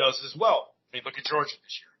does as well. I mean, look at Georgia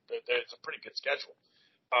this year. It's a pretty good schedule.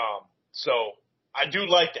 So I do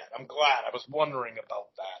like that. I'm glad. I was wondering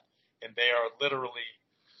about that. And they are literally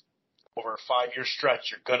over a 5-year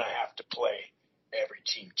stretch, you're going to have to play every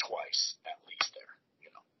team twice at least there.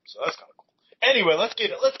 So that's kind of cool. Anyway, let's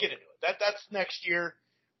get into it. That's next year.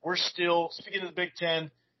 We're still, speaking of the Big Ten,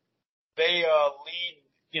 they lead,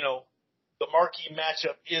 the marquee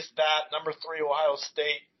matchup is that number 3, Ohio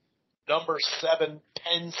State, number 7,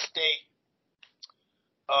 Penn State.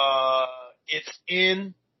 It's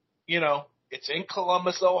in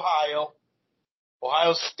Columbus, Ohio.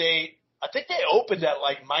 Ohio State, I think they opened at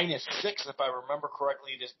 -6, if I remember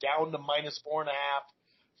correctly. It is down to -4.5,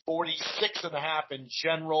 46.5 in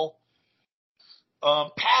general.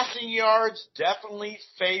 Passing yards definitely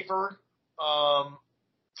favor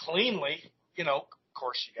cleanly. Of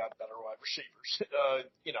course, you got better wide receivers.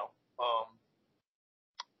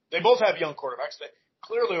 They both have young quarterbacks.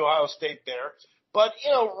 Clearly, Ohio State there. But,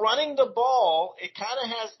 running the ball, it kind of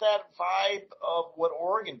has that vibe of what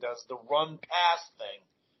Oregon does, the run-pass thing.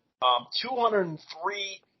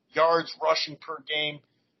 203 yards rushing per game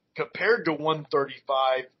compared to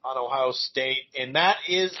 135 on Ohio State. And that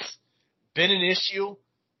is been an issue,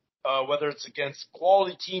 whether it's against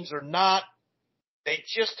quality teams or not. They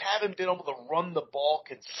just haven't been able to run the ball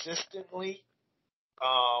consistently.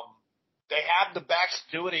 They have the backs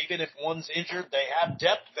to do it, even if one's injured. They have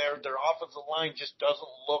depth there. Their offensive line just doesn't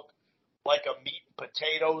look like a meat and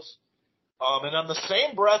potatoes. And on the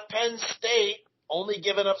same breath, Penn State only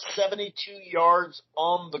giving up 72 yards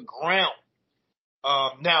on the ground.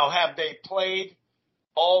 Now, have they played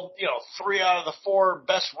all, 3 out of the 4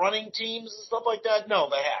 best running teams and stuff like that? No,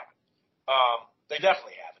 they haven't. They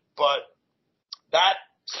definitely haven't. But that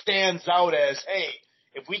stands out as, hey,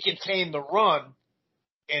 if we contain the run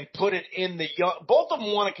and put it in the young, both of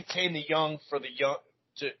them want to contain the young for the young,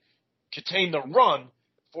 to contain the run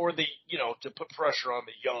for the, to put pressure on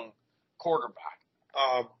the young quarterback.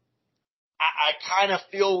 I kind of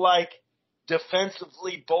feel like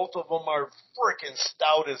defensively both of them are freaking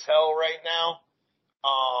stout as hell right now.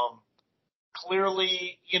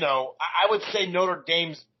 Clearly, I would say Notre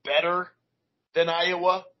Dame's better than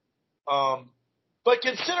Iowa. But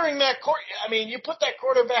considering that you put that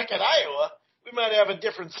quarterback at Iowa, we might have a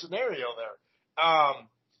different scenario there.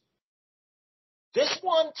 This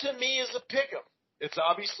one to me is a pick'em. It's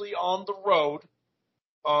obviously on the road.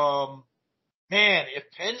 Man,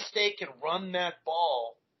 if Penn State can run that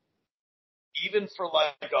ball, even for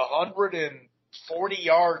 140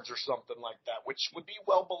 yards or something like that, which would be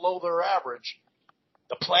well below their average,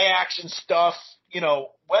 the play action stuff,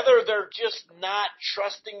 whether they're just not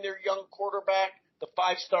trusting their young quarterback, the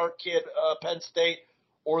 5-star kid, Penn State,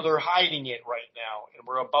 or they're hiding it right now, and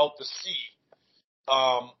we're about to see.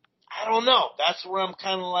 I don't know. That's where I'm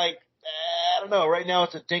kind of like, I don't know. Right now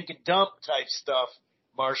it's a dink and dump type stuff,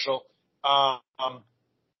 Marshall. Well,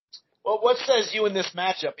 what says you in this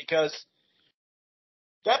matchup? Because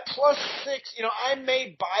that +6, I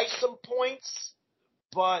may buy some points,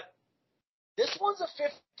 but this one's a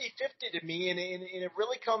 50-50 to me, and it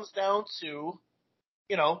really comes down to,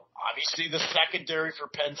 obviously the secondary for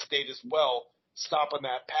Penn State as well, stopping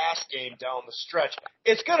that pass game down the stretch.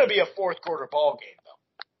 It's going to be a fourth quarter ball game, though.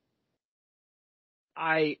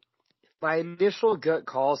 My initial gut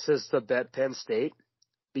call says to bet Penn State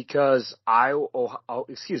because not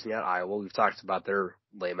Iowa. We've talked about their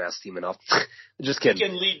lame ass team enough. Just kidding. You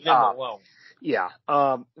can leave them alone. Yeah.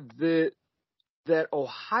 That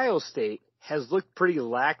Ohio State has looked pretty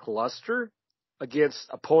lackluster against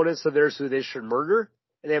opponents of theirs who they should murder,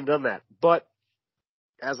 and they haven't done that. But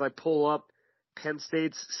as I pull up Penn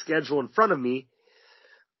State's schedule in front of me,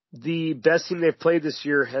 the best team they've played this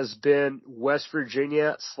year has been West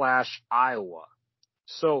Virginia/Iowa.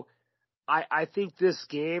 So I think this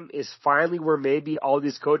game is finally where maybe all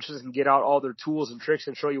these coaches can get out all their tools and tricks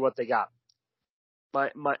and show you what they got.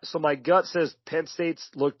 So my gut says Penn State's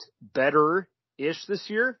looked better-ish this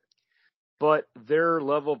year, but their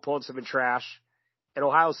level of opponents have been trash. And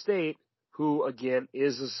Ohio State, who again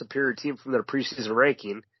is a superior team from their preseason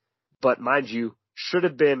ranking, but mind you, should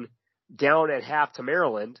have been down at half to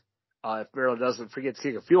Maryland, if Maryland doesn't forget to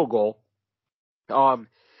kick a field goal,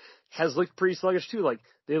 has looked pretty sluggish too. Like,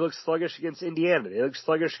 they look sluggish against Indiana. They look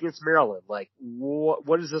sluggish against Maryland. Like,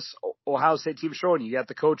 what is this Ohio State team showing you? You got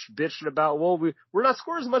the coach bitching about, well, we're not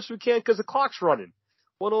scoring as much as we can because the clock's running.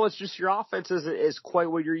 Well, no, it's just your offense is quite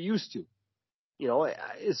what you're used to.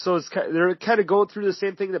 So they're kind of going through the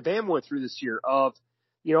same thing that Bama went through this year of,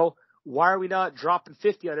 why are we not dropping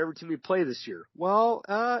 50 on every team we play this year? Well,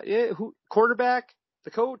 quarterback,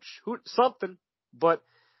 the coach, something. But,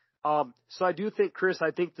 so I do think, Chris,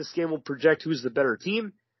 I think this game will project who's the better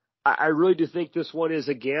team. I really do think this one is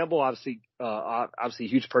a gamble. Obviously, a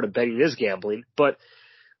huge part of betting is gambling, but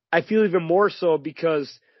I feel even more so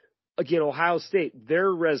because, again, Ohio State,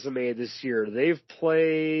 their resume this year, they've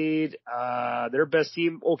played, their best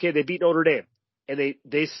team. Okay, they beat Notre Dame, and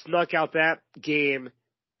they snuck out that game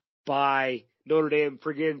by Notre Dame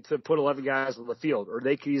forgetting to put 11 guys on the field, or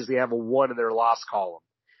they could easily have a 1 in their loss column.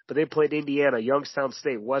 But they played Indiana, Youngstown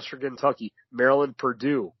State, Western Kentucky, Maryland,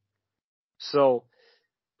 Purdue. So,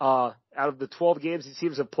 out of the 12 games these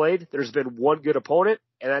teams have played, there's been one good opponent,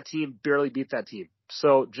 and that team barely beat that team.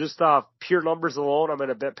 So just off pure numbers alone, I'm going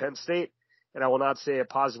to bet Penn State, and I will not say a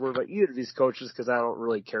positive word about either of these coaches because I don't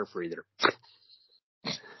really care for either.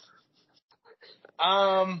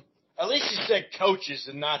 At least you said coaches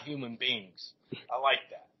and not human beings. I like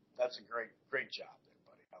that. That's a great job there,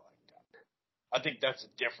 buddy. I like that. I think that's a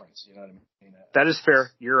difference. You know what I mean? That is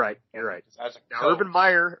fair. You're right. As a now, coach, Urban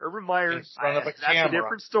Meyer, in front of a that's camera, a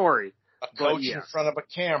different story. A coach in front of a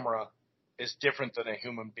camera is different than a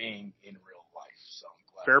human being in real life. So I'm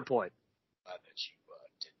glad. Fair point. Glad that you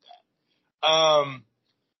did that.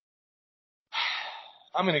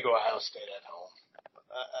 I'm going to go Ohio State at home.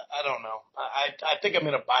 I don't know. I think I'm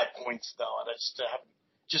going to buy points though.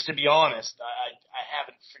 Just to be honest, I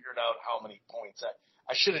haven't figured out how many points.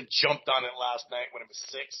 I should have jumped on it last night when it was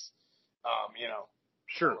 6.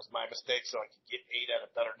 Sure. That was my mistake, so I could get 8 at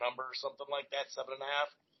a better number or something like that, 7.5.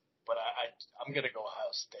 But I'm going to go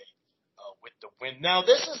Ohio State with the win. Now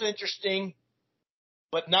this is interesting,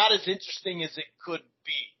 but not as interesting as it could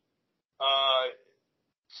be.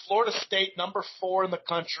 Florida State, number 4 in the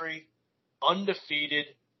country, undefeated,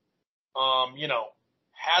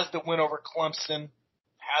 has the win over Clemson,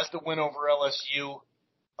 has the win over LSU,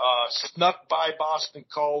 snuck by Boston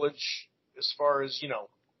College as far as,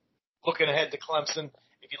 looking ahead to Clemson.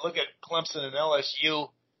 If you look at Clemson and LSU,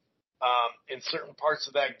 in certain parts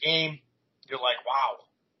of that game, you're like, wow,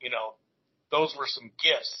 those were some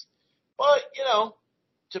gifts. But,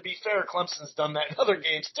 to be fair, Clemson's done that in other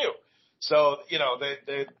games too. So,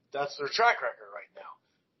 that's their track record right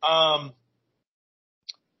now.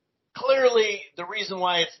 Clearly, the reason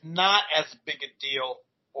why it's not as big a deal,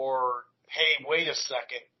 or, hey, wait a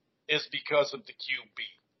second, is because of the QB,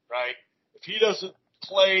 right? If he doesn't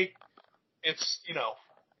play, it's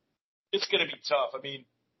going to be tough. I mean,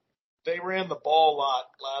 they ran the ball a lot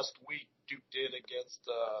last week, Duke did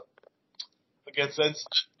against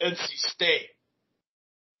NC State.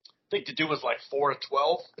 I think the dude was like 4 of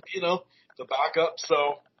 12, the backup.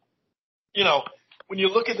 So, when you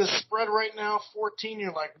look at the spread right now, 14,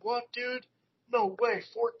 you're like, what, dude? No way,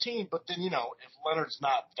 14. But then, if Leonard's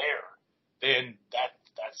not there, then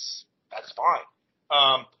that's fine.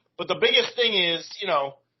 But the biggest thing is,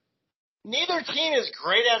 neither team is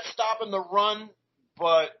great at stopping the run,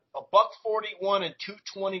 but a $141 and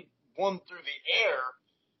 221 through the air,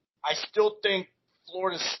 I still think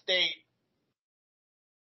Florida State,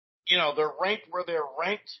 they're ranked where they're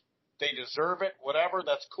ranked. They deserve it, whatever.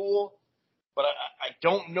 That's cool. But I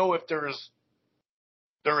don't know if they're as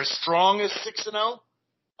strong as 6-0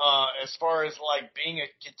 as far as like being a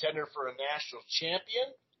contender for a national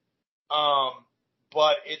champion.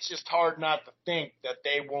 But it's just hard not to think that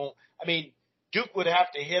they won't. I mean, Duke would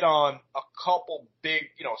have to hit on a couple big,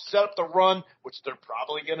 set up the run, which they're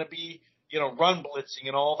probably going to be, run blitzing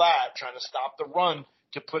and all that, trying to stop the run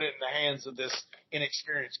to put it in the hands of this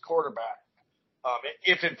inexperienced quarterback.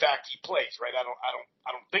 If in fact he plays, right? I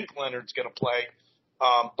don't think Leonard's going to play.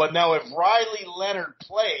 But now if Riley Leonard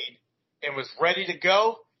played and was ready to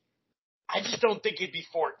go, I just don't think it'd be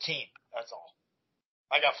 14. That's all.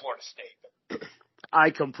 I got Florida State. I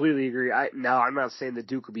completely agree. Now I'm not saying that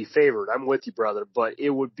Duke would be favored. I'm with you, brother, but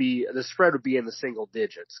the spread would be in the single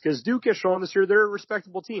digits because Duke has shown this year they're a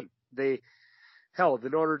respectable team. The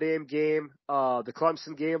Notre Dame game, the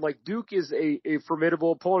Clemson game, like Duke is a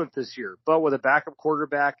formidable opponent this year, but with a backup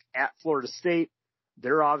quarterback at Florida State,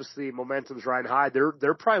 they're obviously momentum's riding high.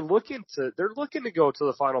 They're probably looking to go to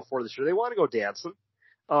the Final Four this year. They want to go dancing.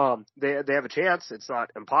 They have a chance. It's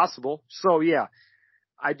not impossible. So yeah,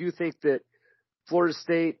 I do think that Florida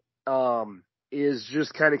State is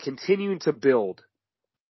just kind of continuing to build.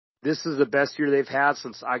 This is the best year they've had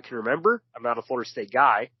since I can remember. I'm not a Florida State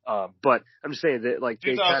guy, but I'm just saying that like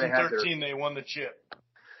 2013 they won the chip.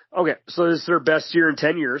 Okay, so this is their best year in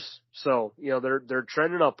 10 years. So they're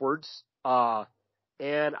trending upwards.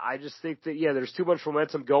 And I just think that there's too much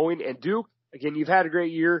momentum going. And Duke, again, you've had a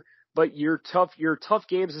great year, but your tough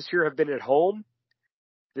games this year have been at home.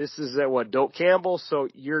 This is at Doak Campbell, so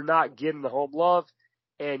you're not getting the home love.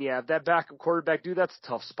 And if that backup quarterback, dude, that's a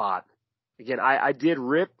tough spot. Again, I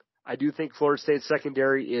do think Florida State's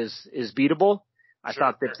secondary is beatable. I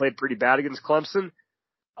thought they played pretty bad against Clemson.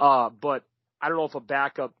 But I don't know if a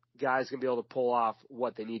backup guy is going to be able to pull off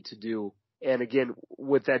what they need to do. And again,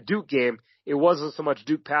 with that Duke game, it wasn't so much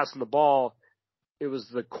Duke passing the ball. It was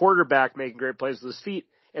the quarterback making great plays with his feet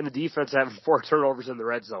and the defense having 4 turnovers in the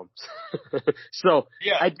red zone. So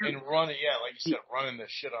and running, like you said, running the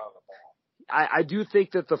shit out of the ball. I do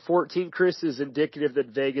think that the 14, Chris, is indicative that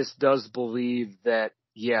Vegas does believe that,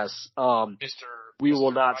 yes, we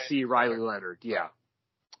will not see Riley Leonard. Yeah.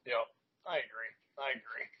 Yeah, I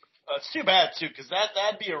agree. It's too bad, too, because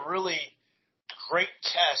that'd be a really great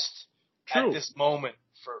test at this moment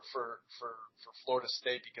for Florida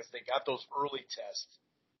State because they got those early tests.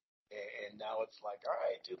 And now it's like, all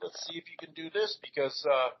right, dude, let's see if you can do this because,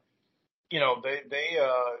 they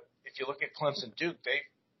if you look at Clemson Duke, they,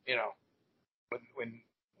 when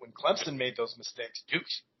Clemson made those mistakes, Duke,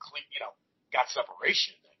 got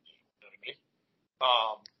separation in that game. You know what I mean?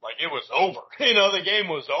 Like it was over. The game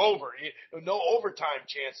was over. No overtime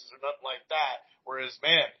chances or nothing like that. Whereas,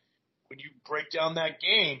 man, when you break down that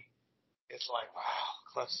game, it's like, wow,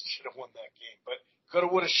 Clemson should have won that game. But coulda,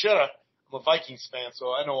 woulda, shoulda. I'm a Vikings fan,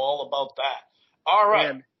 so I know all about that. All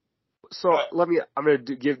right. And so I'm going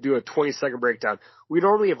to do a 20-second breakdown. We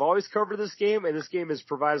normally have always covered this game, and this game has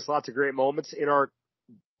provided us lots of great moments in our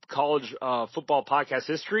college football podcast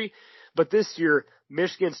history. But this year,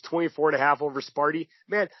 Michigan's 24.5 over Sparty.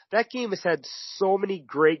 Man, that game has had so many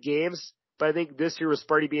great games. But I think this year with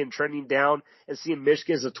Sparty trending down and seeing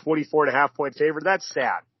Michigan as a 24.5 point favorite, that's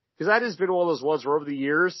sad. Because that has been one of those ones where over the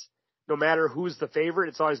years, no matter who's the favorite,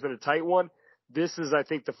 it's always been a tight one. This is, I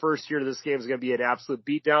think, the first year this game is going to be an absolute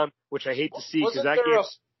beatdown, which I hate to see because that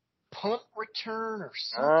game's a punt return or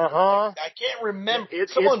something. I can't remember.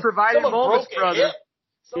 It's provided moments, brother.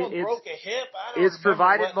 Someone broke a hip. It's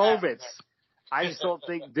provided moments. I just don't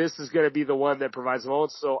think this is going to be the one that provides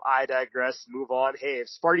moments. So I digress. Move on. Hey, if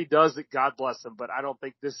Sparty does it, God bless him. But I don't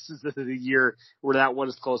think this is the year where that one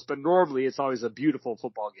is close. But normally, it's always a beautiful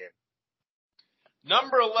football game.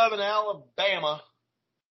 Number 11, Alabama,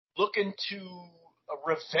 looking to a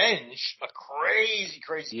revenge. A crazy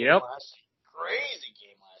game last year. Crazy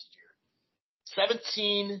game last year.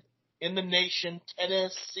 17 in the nation.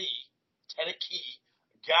 Tennessee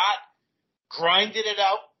grinded it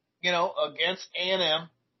out, against A&M.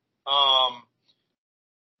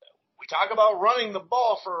 We talk about running the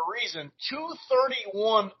ball for a reason.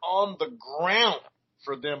 231 on the ground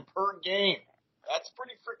for them per game. That's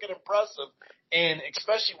pretty freaking impressive. And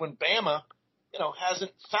especially when Bama,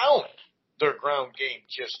 hasn't found their ground game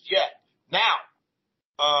just yet. Now,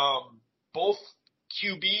 both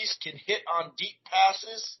QBs can hit on deep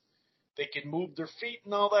passes. They can move their feet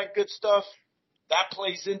and all that good stuff. that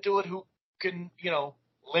plays into it, who can,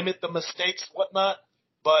 limit the mistakes, whatnot.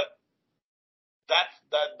 But that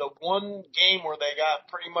the one game where they got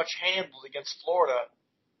pretty much handled against Florida,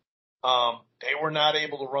 they were not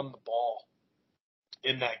able to run the ball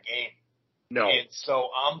in that game. No. And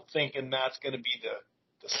so I'm thinking that's going to be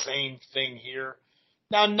the same thing here.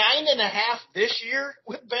 Now, 9.5 this year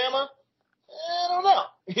with Bama, I don't know.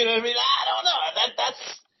 You know what I mean? I don't know.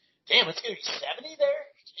 That's damn. It's going to be 70 there.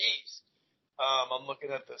 Jeez. I'm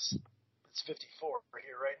looking at this. It's 54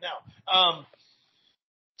 here right now.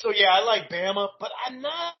 So yeah, I like Bama, but I'm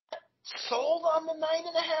not sold on the 9.5.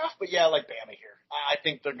 But yeah, I like Bama here. I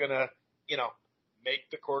think they're gonna, make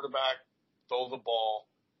the quarterback throw the ball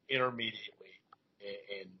intermediately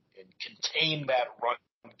and contain that run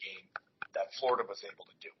game that Florida was able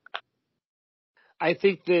to do. I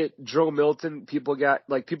think that Joe Milton, people got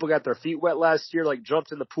their feet wet last year,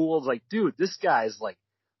 jumped in the pool. It's like, dude, this guy's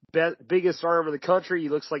biggest arm in the country. He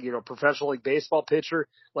looks like, professional baseball pitcher.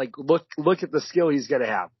 Look at the skill he's going to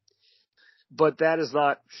have. But that has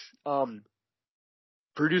not,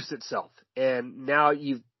 produced itself. And now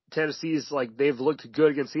Tennessee's they've looked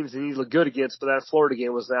good against teams they need to look good against, but that Florida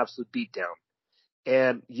game was an absolute beatdown.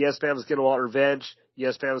 And yes, Bama's going to want revenge.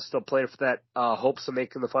 Yes, Bama's still playing for that, hopes of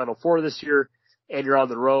making the Final Four this year. And you're on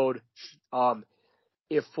the road.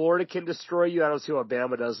 If Florida can destroy you, I don't see why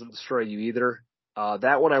Bama doesn't destroy you either.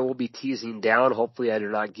 That one I will be teasing down. Hopefully I do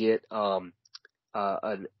not get,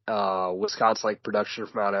 Wisconsin-like production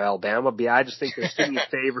from out of Alabama. But yeah, I just think there's too many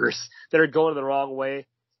favors that are going the wrong way.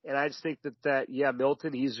 And I just think that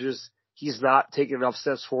Milton, he's not taking enough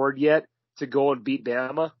steps forward yet to go and beat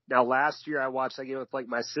Bama. Now, last year I watched that game with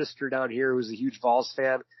my sister down here who's a huge Vols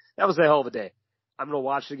fan. That was a hell of a day. I'm going to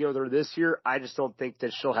watch it again with her this year. I just don't think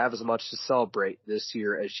that she'll have as much to celebrate this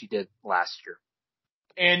year as she did last year.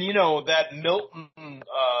 And, that Milton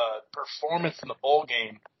performance in the bowl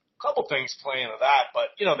game, a couple things play into that, but,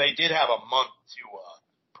 they did have a month to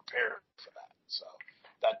prepare for that. So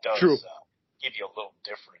that does give you a little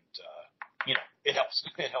different, it helps.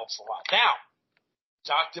 It helps a lot. Now,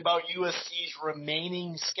 talked about USC's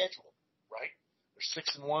remaining schedule, right? They're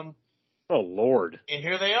 6-1. Oh, Lord. And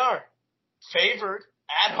here they are. Favored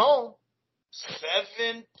at home,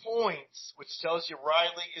 7 points, which tells you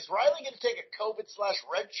is Riley going to take a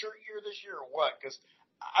COVID/redshirt year this year or what? Because,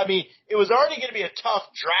 it was already going to be a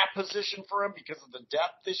tough draft position for him because of the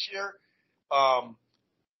depth this year.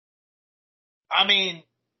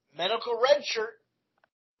 Medical redshirt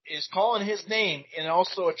is calling his name, and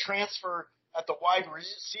also a transfer at the wide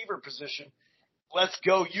receiver position. Let's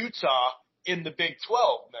go Utah in the Big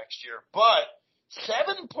 12 next year. But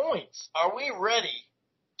 7 points. Are we ready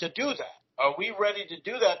to do that? Are we ready to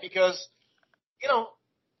do that? Because, I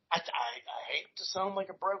hate to sound like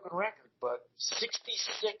a broken record, but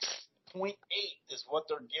 66.8 is what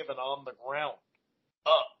they're giving on the ground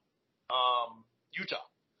up, Utah.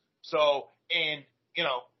 So, and,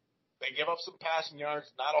 they give up some passing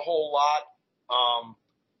yards, not a whole lot.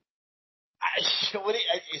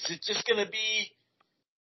 Is it just going to be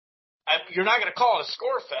you're not going to call it a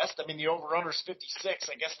score fest. The over-under is 56.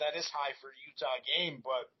 I guess that is high for a Utah game.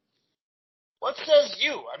 But what says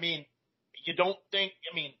you? You don't think –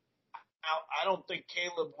 I don't think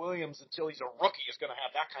Caleb Williams, until he's a rookie, is going to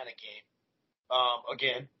have that kind of game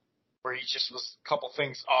again, where he just was a couple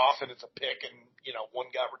things off and it's a pick and, one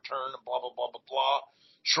got returned and blah, blah, blah, blah, blah,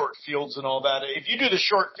 short fields and all that. If you do the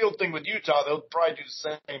short field thing with Utah, they'll probably do the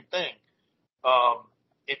same thing.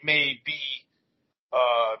 It may be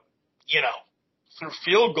through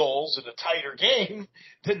field goals in a tighter game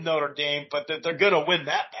than Notre Dame, but they're going to win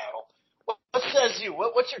that battle. What says you?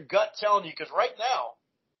 What's your gut telling you? Because right now,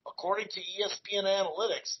 according to ESPN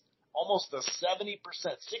Analytics, almost a 70%,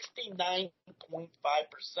 69.5%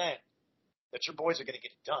 that your boys are going to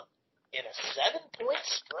get it done in a 7-point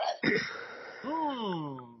spread.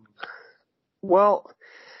 Well,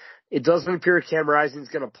 it doesn't appear Cam Rising's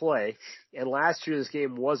going to play. And last year, this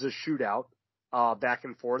game was a shootout. Back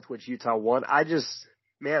and forth, which Utah won. I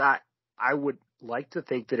would like to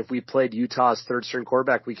think that if we played Utah's third-string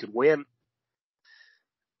quarterback, we could win.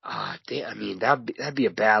 That'd be a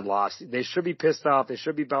bad loss. They should be pissed off. They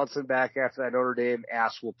should be bouncing back after that Notre Dame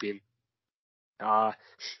ass whooping. I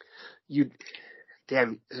like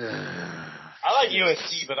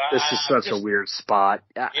USC, but this is such a weird spot.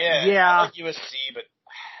 Yeah. I like USC, but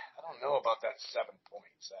I don't know about that 7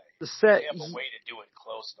 points. They have a way to do it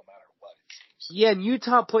close no matter what. Yeah, and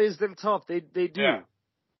Utah plays them tough. They do. Yeah.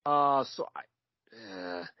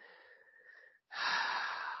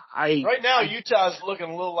 Right now, Utah's looking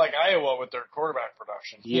a little like Iowa with their quarterback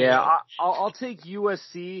production. Yeah, I'll take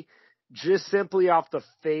USC just simply off the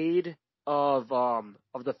fade of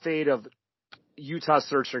the fate of Utah's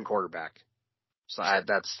third string quarterback. So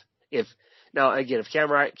if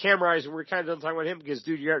Cam Rising, we're kind of done talking about him because,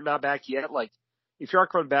 dude, you're not back yet. Like, if you are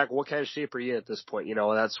coming back, what kind of shape are you in at this point?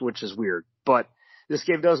 Which is weird. But this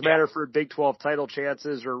game does matter for Big 12 title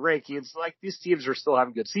chances or rankings. Like, these teams are still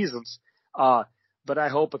having good seasons. But I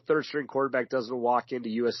hope a third string quarterback doesn't walk into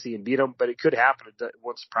USC and beat them. But it could happen. It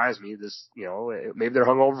won't surprise me. Maybe they're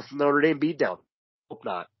hungover from the Notre Dame beatdown. Hope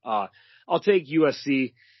not. I'll take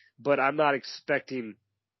USC, but I'm not expecting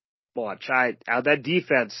much. That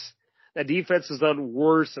defense has done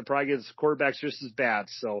worse and probably against quarterbacks just as bad.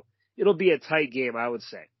 So it'll be a tight game, I would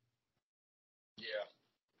say.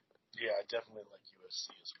 Yeah, I definitely like USC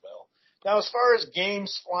as well. Now, as far as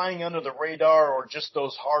games flying under the radar or just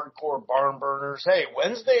those hardcore barn burners, hey,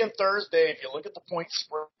 Wednesday and Thursday, if you look at the point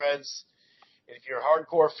spreads, if you're a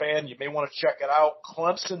hardcore fan, you may want to check it out.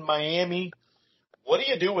 Clemson, Miami. What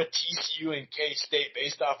do you do with TCU and K-State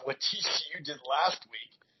based off what TCU did last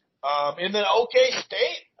week? And then OK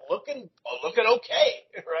State looking okay,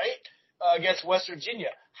 right, against West Virginia.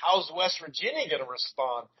 How's West Virginia going to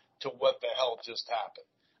respond to what the hell just happened?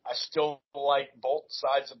 I still like both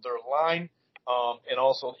sides of their line, and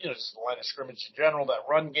also, just the line of scrimmage in general, that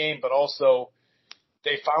run game, but also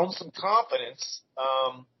they found some confidence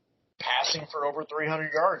passing for over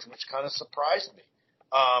 300 yards, which kind of surprised me.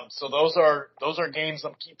 So those are games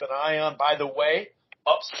I'm keeping an eye on. By the way,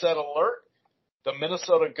 upset alert. The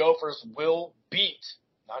Minnesota Gophers will beat,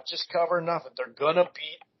 not just cover nothing. They're gonna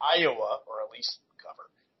beat Iowa, or at least cover.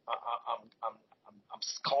 I'm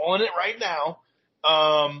calling it right now.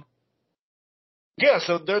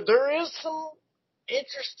 So there is some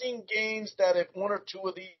interesting games that if one or two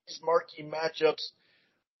of these marquee matchups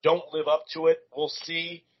don't live up to it, we'll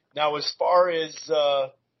see. Now, as far as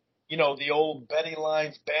the old betting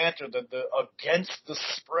lines banter, the against the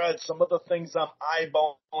spread, some of the things I'm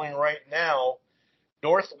eyeballing right now.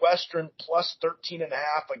 Northwestern plus 13.5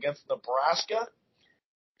 against Nebraska.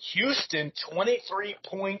 Houston 23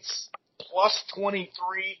 points plus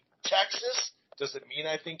 23. Texas. Does it mean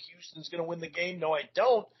I think Houston's going to win the game? No, I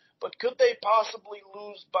don't. But could they possibly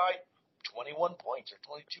lose by 21 points or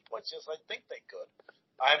 22 points? Yes, I think they could.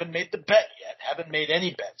 I haven't made the bet yet. Haven't made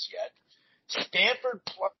any bets yet. Stanford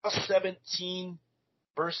plus 17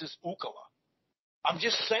 versus Ukala. I'm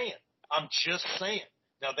just saying.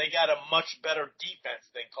 Now, they got a much better defense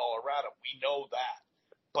than Colorado. We know that.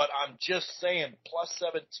 But I'm just saying, plus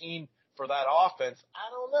 17 for that offense,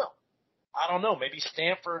 I don't know. Maybe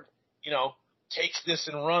Stanford, takes this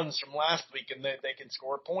and runs from last week, and they can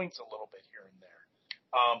score points a little bit here and there.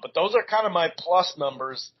 But those are kind of my plus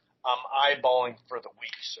numbers I'm eyeballing for the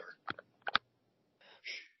week, sir.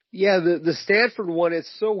 Yeah, the Stanford one,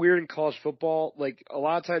 it's so weird in college football. Like, a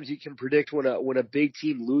lot of times you can predict when a big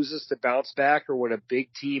team loses to bounce back or when a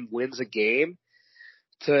big team wins a game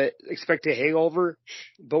to expect a hangover.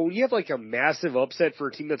 But when you have like a massive upset for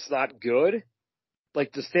a team that's not good,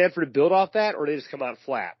 like, does Stanford build off that or they just come out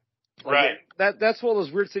flat? Like, right. That's one of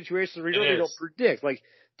those weird situations where you really don't predict. Like,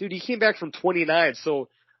 dude, he came back from 29, so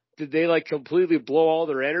did they like completely blow all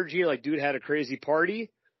their energy? Like, dude had a crazy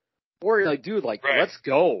party? Or you're like, dude, like, let's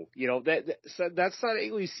go. That's not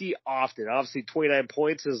anything we see often. Obviously, 29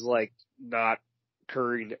 points is like not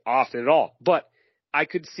occurring often at all. But I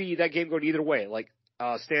could see that game going either way. Like,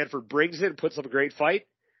 Stanford brings it and puts up a great fight,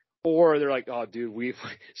 or they're like, oh, dude,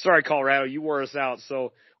 sorry, Colorado, you wore us out,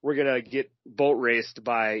 so we're gonna get boat raced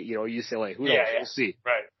by UCLA. Who knows? Yeah. We'll see.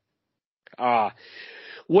 Right.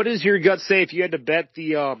 What does your gut say if you had to bet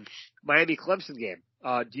the Miami Clemson game?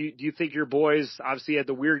 Do you think your boys obviously had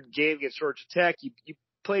the weird game against Georgia Tech? You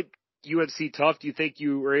played UNC tough. Do you think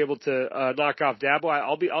you were able to knock off Dabo?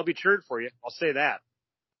 I'll be cheering for you. I'll say that.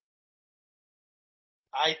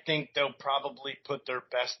 I think they'll probably put their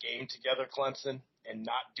best game together, Clemson, and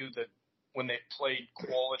not do when they played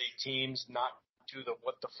quality teams, not do the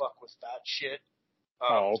what the fuck was that shit.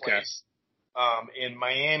 Okay. Plays. In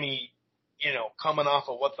Miami, coming off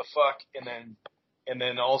of what the fuck, and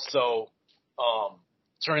then also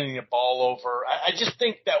turning the ball over. I just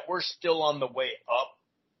think that we're still on the way up.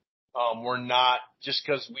 We're not, just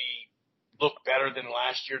because we look better than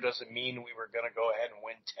last year doesn't mean we were going to go ahead and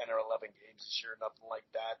win 10 or 11 games this year, nothing like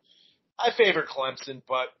that. I favor Clemson,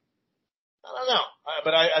 but I don't know.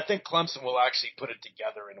 But I think Clemson will actually put it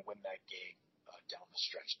together and win that game down the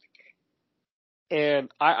stretch of the game.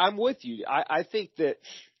 And I'm with you. I think that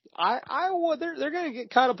they're going to get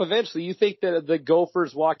caught up eventually. You think that the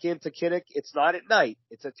Gophers walk into Kinnick? It's not at night.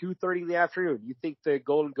 It's at 2:30 in the afternoon. You think the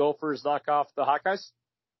Golden Gophers knock off the Hawkeyes?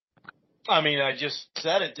 I mean, I just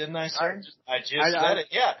said it, didn't I, sir? I just said it.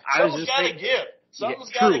 Yeah. Someone's got to give.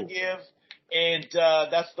 Something's Yeah, got to true. give, and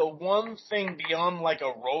that's the one thing beyond like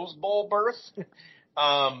a Rose Bowl berth.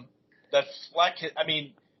 That Fleck, I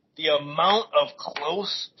mean, the amount of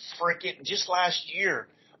close frickin' just last year,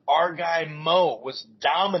 our guy Mo was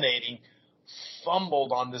dominating,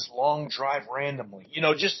 fumbled on this long drive randomly. You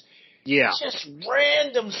know, just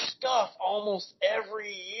random stuff almost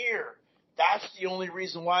every year. That's the only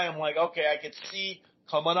reason why I'm like, okay, I could see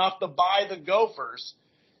coming off the bye the Gophers,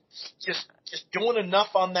 just doing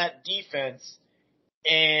enough on that defense.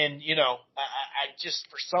 And, you know, I just,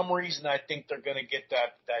 for some reason, I think they're going to get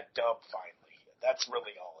that dub finally. That's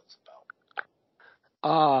really all it's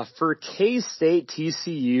about. For K-State,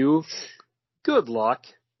 TCU, good luck.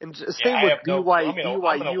 And same I with have no clue. I'm gonna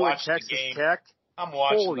BYU and watch the Texas game. Tech. I'm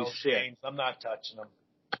watching Holy those shit. games. I'm not touching them.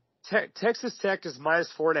 Texas Tech is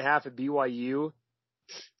 -4.5 at BYU.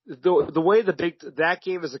 The way that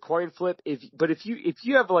game is a coin flip. But if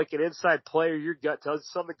you have like an inside player, your gut tells you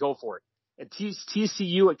something, go for it. And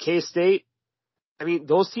TCU at K-State, I mean,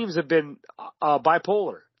 those teams have been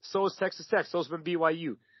bipolar. So is Texas Tech. So has been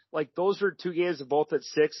BYU. Like, those are two games both at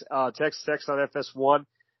 6. Texas Tech's on FS1.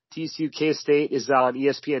 TCU K-State is on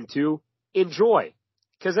ESPN2. Enjoy.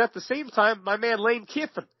 Because at the same time, my man Lane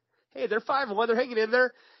Kiffin, hey, they're 5-1. They're hanging in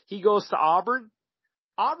there. He goes to Auburn.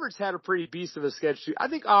 Auburn's had a pretty beast of a schedule. I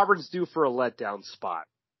think Auburn's due for a letdown spot.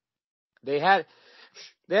 They had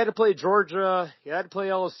to play Georgia. They had to play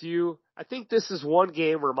LSU. I think this is one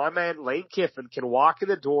game where my man Lane Kiffin can walk in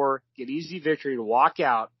the door, get easy victory, and walk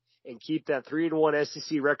out and keep that 3-1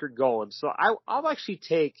 SEC record going. So I'll actually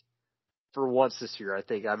take, for once this year, I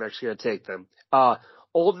think I'm actually going to take them.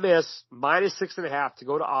 Ole Miss -6.5 to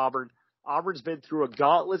go to Auburn. Auburn's been through a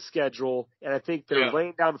gauntlet schedule, and I think they're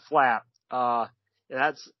laying down flat. And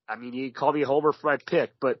you can call me a homer for my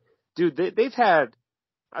pick, but dude, they've had.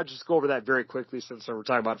 I'll just go over that very quickly since we're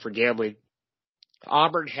talking about it for gambling.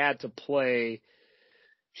 Auburn had to play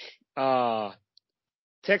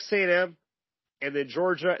Texas A&M, and then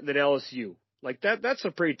Georgia, and then LSU. Like that's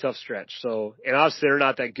a pretty tough stretch. So, and obviously they're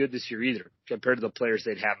not that good this year either compared to the players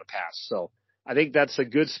they'd had in the past. So I think that's a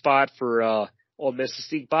good spot for Ole Miss to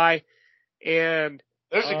sneak by. And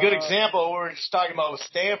there's a good example of what we were just talking about with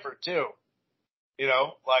Stanford too. You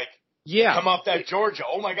know, like come off that Georgia.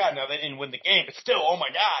 Oh my God! Now they didn't win the game, but still, oh my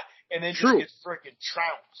God! And then just gets freaking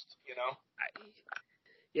trounced. You know.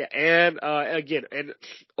 Yeah, and again, and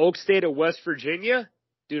Oak State at West Virginia.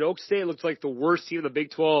 Dude, Oak State looked like the worst team in the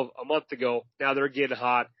Big 12 a month ago. Now they're getting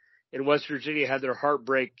hot. And West Virginia had their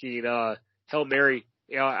heartbreaking Hail Mary.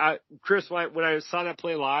 You know, Chris, when I saw that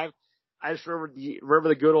play live, I just remember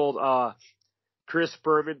the good old Chris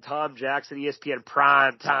Berman, Tom Jackson, ESPN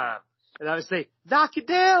prime time. And I would say, knock it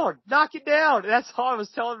down. And that's all I was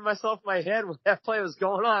telling myself in my head when that play was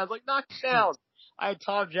going on. I was like, knock it down. I had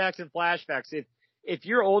Tom Jackson flashbacks. If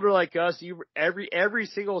you're older like us, every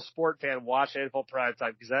single sport fan watched NFL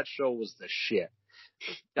Primetime because that show was the shit.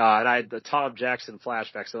 And I had the Tom Jackson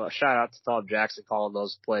flashback. So shout out to Tom Jackson calling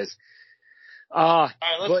those plays. All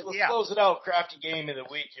right, let's close it out. Crafty game of the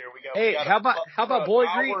week here. We got how about Bowling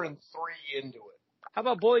Green? Hour and 3 into it. How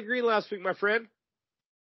about Bowling Green last week, my friend?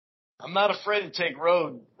 I'm not afraid to take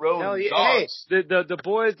road Hell yeah. dogs. Hey, the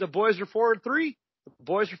boys are 4-3. The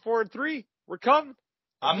boys are 4-3. We're coming.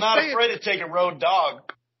 I'm not afraid to take a road dog.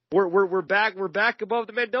 We're back above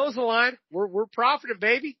the Mendoza line. We're profiting,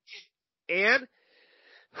 baby. And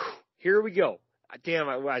here we go. Damn,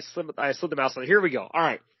 I slid the mouse on. Here we go. All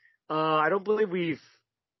right. I don't believe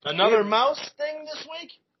another mouse thing this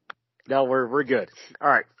week. No, we're good. All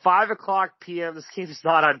right. 5:00 p.m. This game is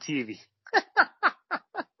not on TV.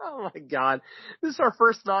 Oh my God. This is our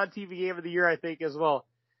first non-TV game of the year, I think, as well.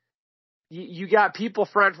 You got people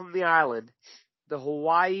friend from the island. The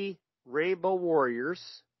Hawaii Rainbow Warriors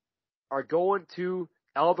are going to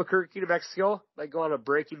Albuquerque, New Mexico. They go on a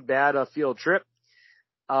Breaking Bad field trip.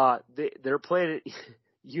 They're playing at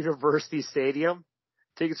University Stadium.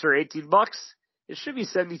 Tickets are $18. It should be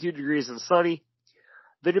 72 degrees and sunny.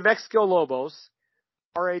 The New Mexico Lobos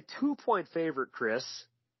are a 2-point favorite, Chris.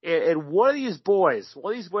 And one of these boys are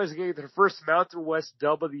going to get their first Mountain West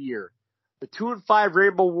dub of the year. The 2-5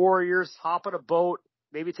 Rainbow Warriors hop on a boat,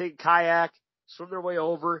 maybe take a kayak, swim their way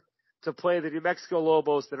over to play the New Mexico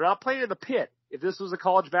Lobos. They're not playing in the pit. If this was a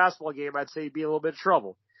college basketball game, I'd say you'd be in a little bit of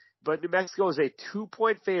trouble. But New Mexico is a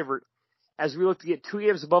 2-point favorite as we look to get 2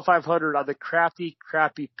 games above 500 on the crafty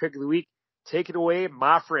pick of the week. Take it away,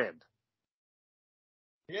 my friend.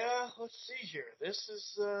 Yeah, let's see here. This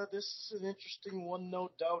is an interesting one, no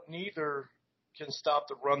doubt. Neither can stop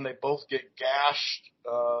the run. They both get gashed.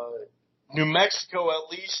 New Mexico at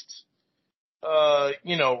least,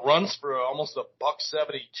 runs for almost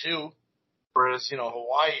 $1.72. Whereas,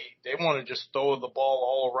 Hawaii, they want to just throw the ball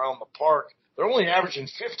all around the park. They're only averaging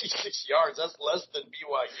 56 yards. That's less than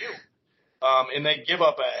BYU. And they give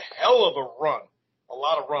up a hell of a run, a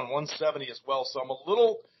lot of run, 170 as well. So I'm a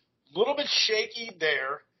little bit shaky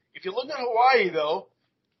there. If you look at Hawaii, though,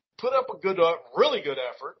 put up a good, really good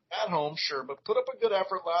effort at home, sure, but put up a good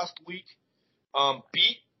effort last week.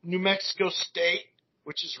 Beat New Mexico State,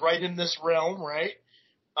 which is right in this realm, right?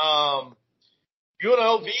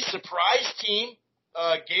 UNLV surprise team,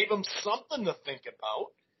 gave them something to think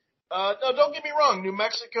about. No, don't get me wrong. New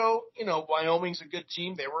Mexico, Wyoming's a good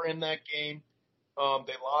team. They were in that game.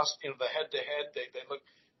 They lost, the head-to-head. They look.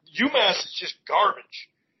 UMass is just garbage.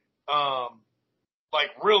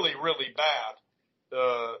 Like really, really bad.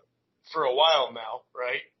 For a while now,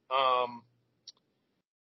 right?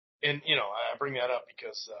 And I bring that up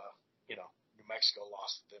because New Mexico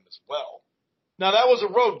lost to them as well. Now that was a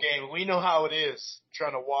road game. We know how it is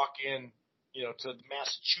trying to walk in, to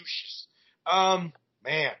Massachusetts.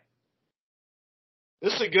 Man.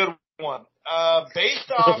 This is a good one. Based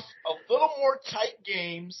off a little more tight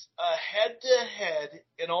games, head-to-head,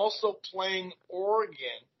 and also playing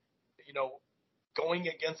Oregon, going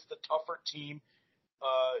against the tougher team,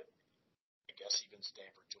 I guess even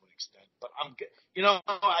Stanford to an extent. But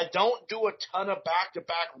I don't do a ton of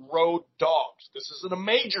back-to-back road dogs. This isn't a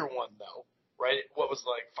major one, though, right? What was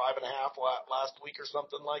like 5.5 last week or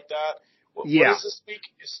something like that? What is this week?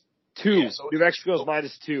 It's 2. Yeah, so New Mexico's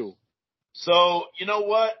 -2. So, you know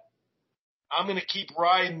what? I'm going to keep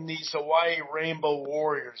riding these Hawaii Rainbow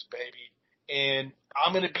Warriors, baby. And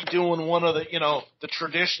I'm going to be doing one of the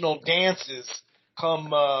traditional dances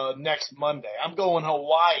come next Monday. I'm going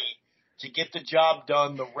Hawaii to get the job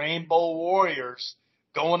done. The Rainbow Warriors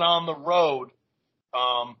going on the road,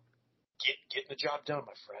 getting the job done,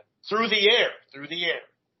 my friend. Through the air.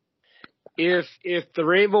 If the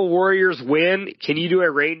Rainbow Warriors win, can you do a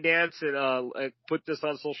rain dance and put this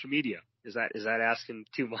on social media? Is that asking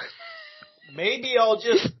too much? Maybe I'll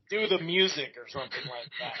just do the music or something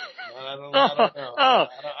like that. I don't know.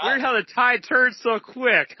 Weird how the tide turns so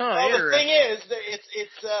quick, huh? Well, the thing is,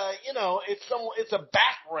 it's a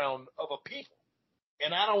background of a people,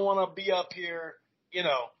 and I don't want to be up here,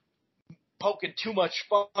 poking too much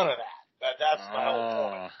fun of that. That's my whole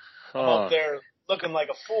point. I'm up there looking like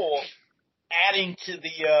a fool, adding to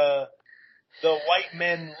the white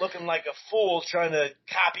men looking like a fool trying to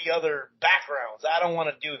copy other backgrounds. I don't want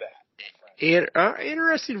to do that.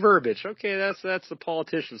 Interesting verbiage. Okay, that's the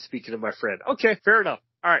politician speaking to my friend. Okay, fair enough.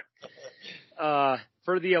 All right.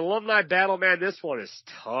 For the alumni battle, man, this one is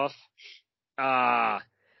tough.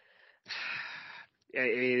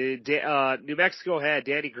 New Mexico had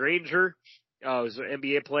Danny Granger, who's an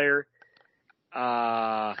NBA player.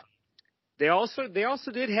 They also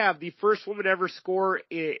did have the first woman ever score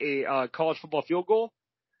a college football field goal.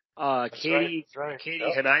 Katie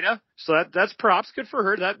Hanida. So that's props. Good for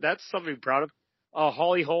her. That's something to be proud of.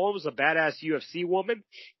 Holly Holmes, a badass UFC woman.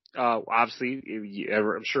 Obviously,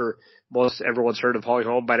 I'm sure everyone's heard of Holly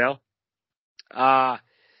Holmes by now. A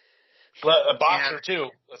boxer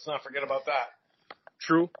too. Let's not forget about that.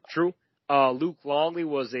 True. Luke Longley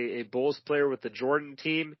was a Bulls player with the Jordan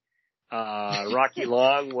team. Rocky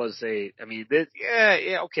Long was okay.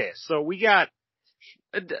 So we got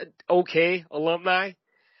okay alumni.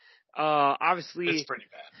 Obviously, it's pretty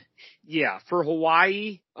bad. Yeah, for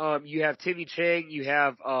Hawaii, you have Timmy Chang. You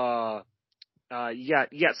have you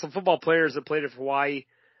got some football players that played for Hawaii.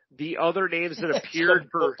 The other names that appeared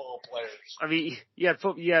for football players. I mean, you had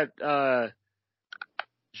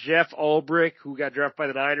Jeff Ulbrich, who got drafted by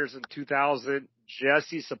the Niners in 2000.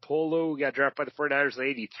 Jesse Sapolo, who got drafted by the 49ers in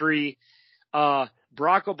 83. Barack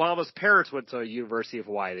Obama's parents went to University of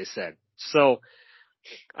Hawaii, they said. So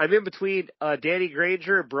I'm in between Danny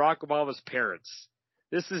Granger and Barack Obama's parents.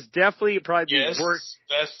 This is definitely probably the worst.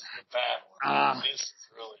 That's the bad one. This is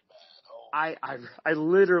really bad.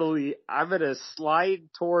 I'm gonna slide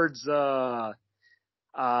towards the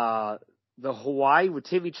Hawaii with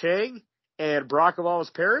Timmy Chang and Barack Obama's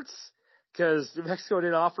parents because New Mexico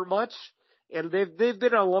didn't offer much, and they've been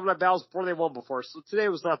in alumni battles before they won before, so today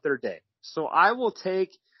was not their day. So I will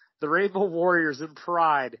take the Rainbow Warriors in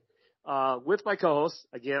pride. With my co-host,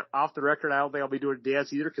 again, off the record, I don't think I'll be doing a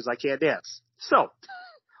dance either because I can't dance. So,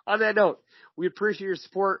 on that note, we appreciate your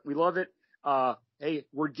support. We love it. Hey,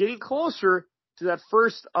 we're getting closer to that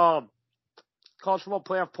first college football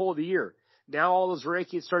playoff poll of the year. Now all those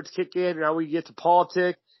rankings start to kick in. Now we get to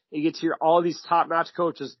politics. You get to hear all these top-notch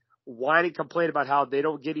coaches whine and complain about how they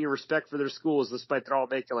don't get any respect for their schools despite they're all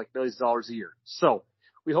making like millions of dollars a year. So,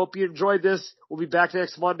 we hope you enjoyed this. We'll be back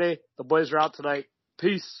next Monday. The boys are out tonight.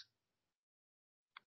 Peace.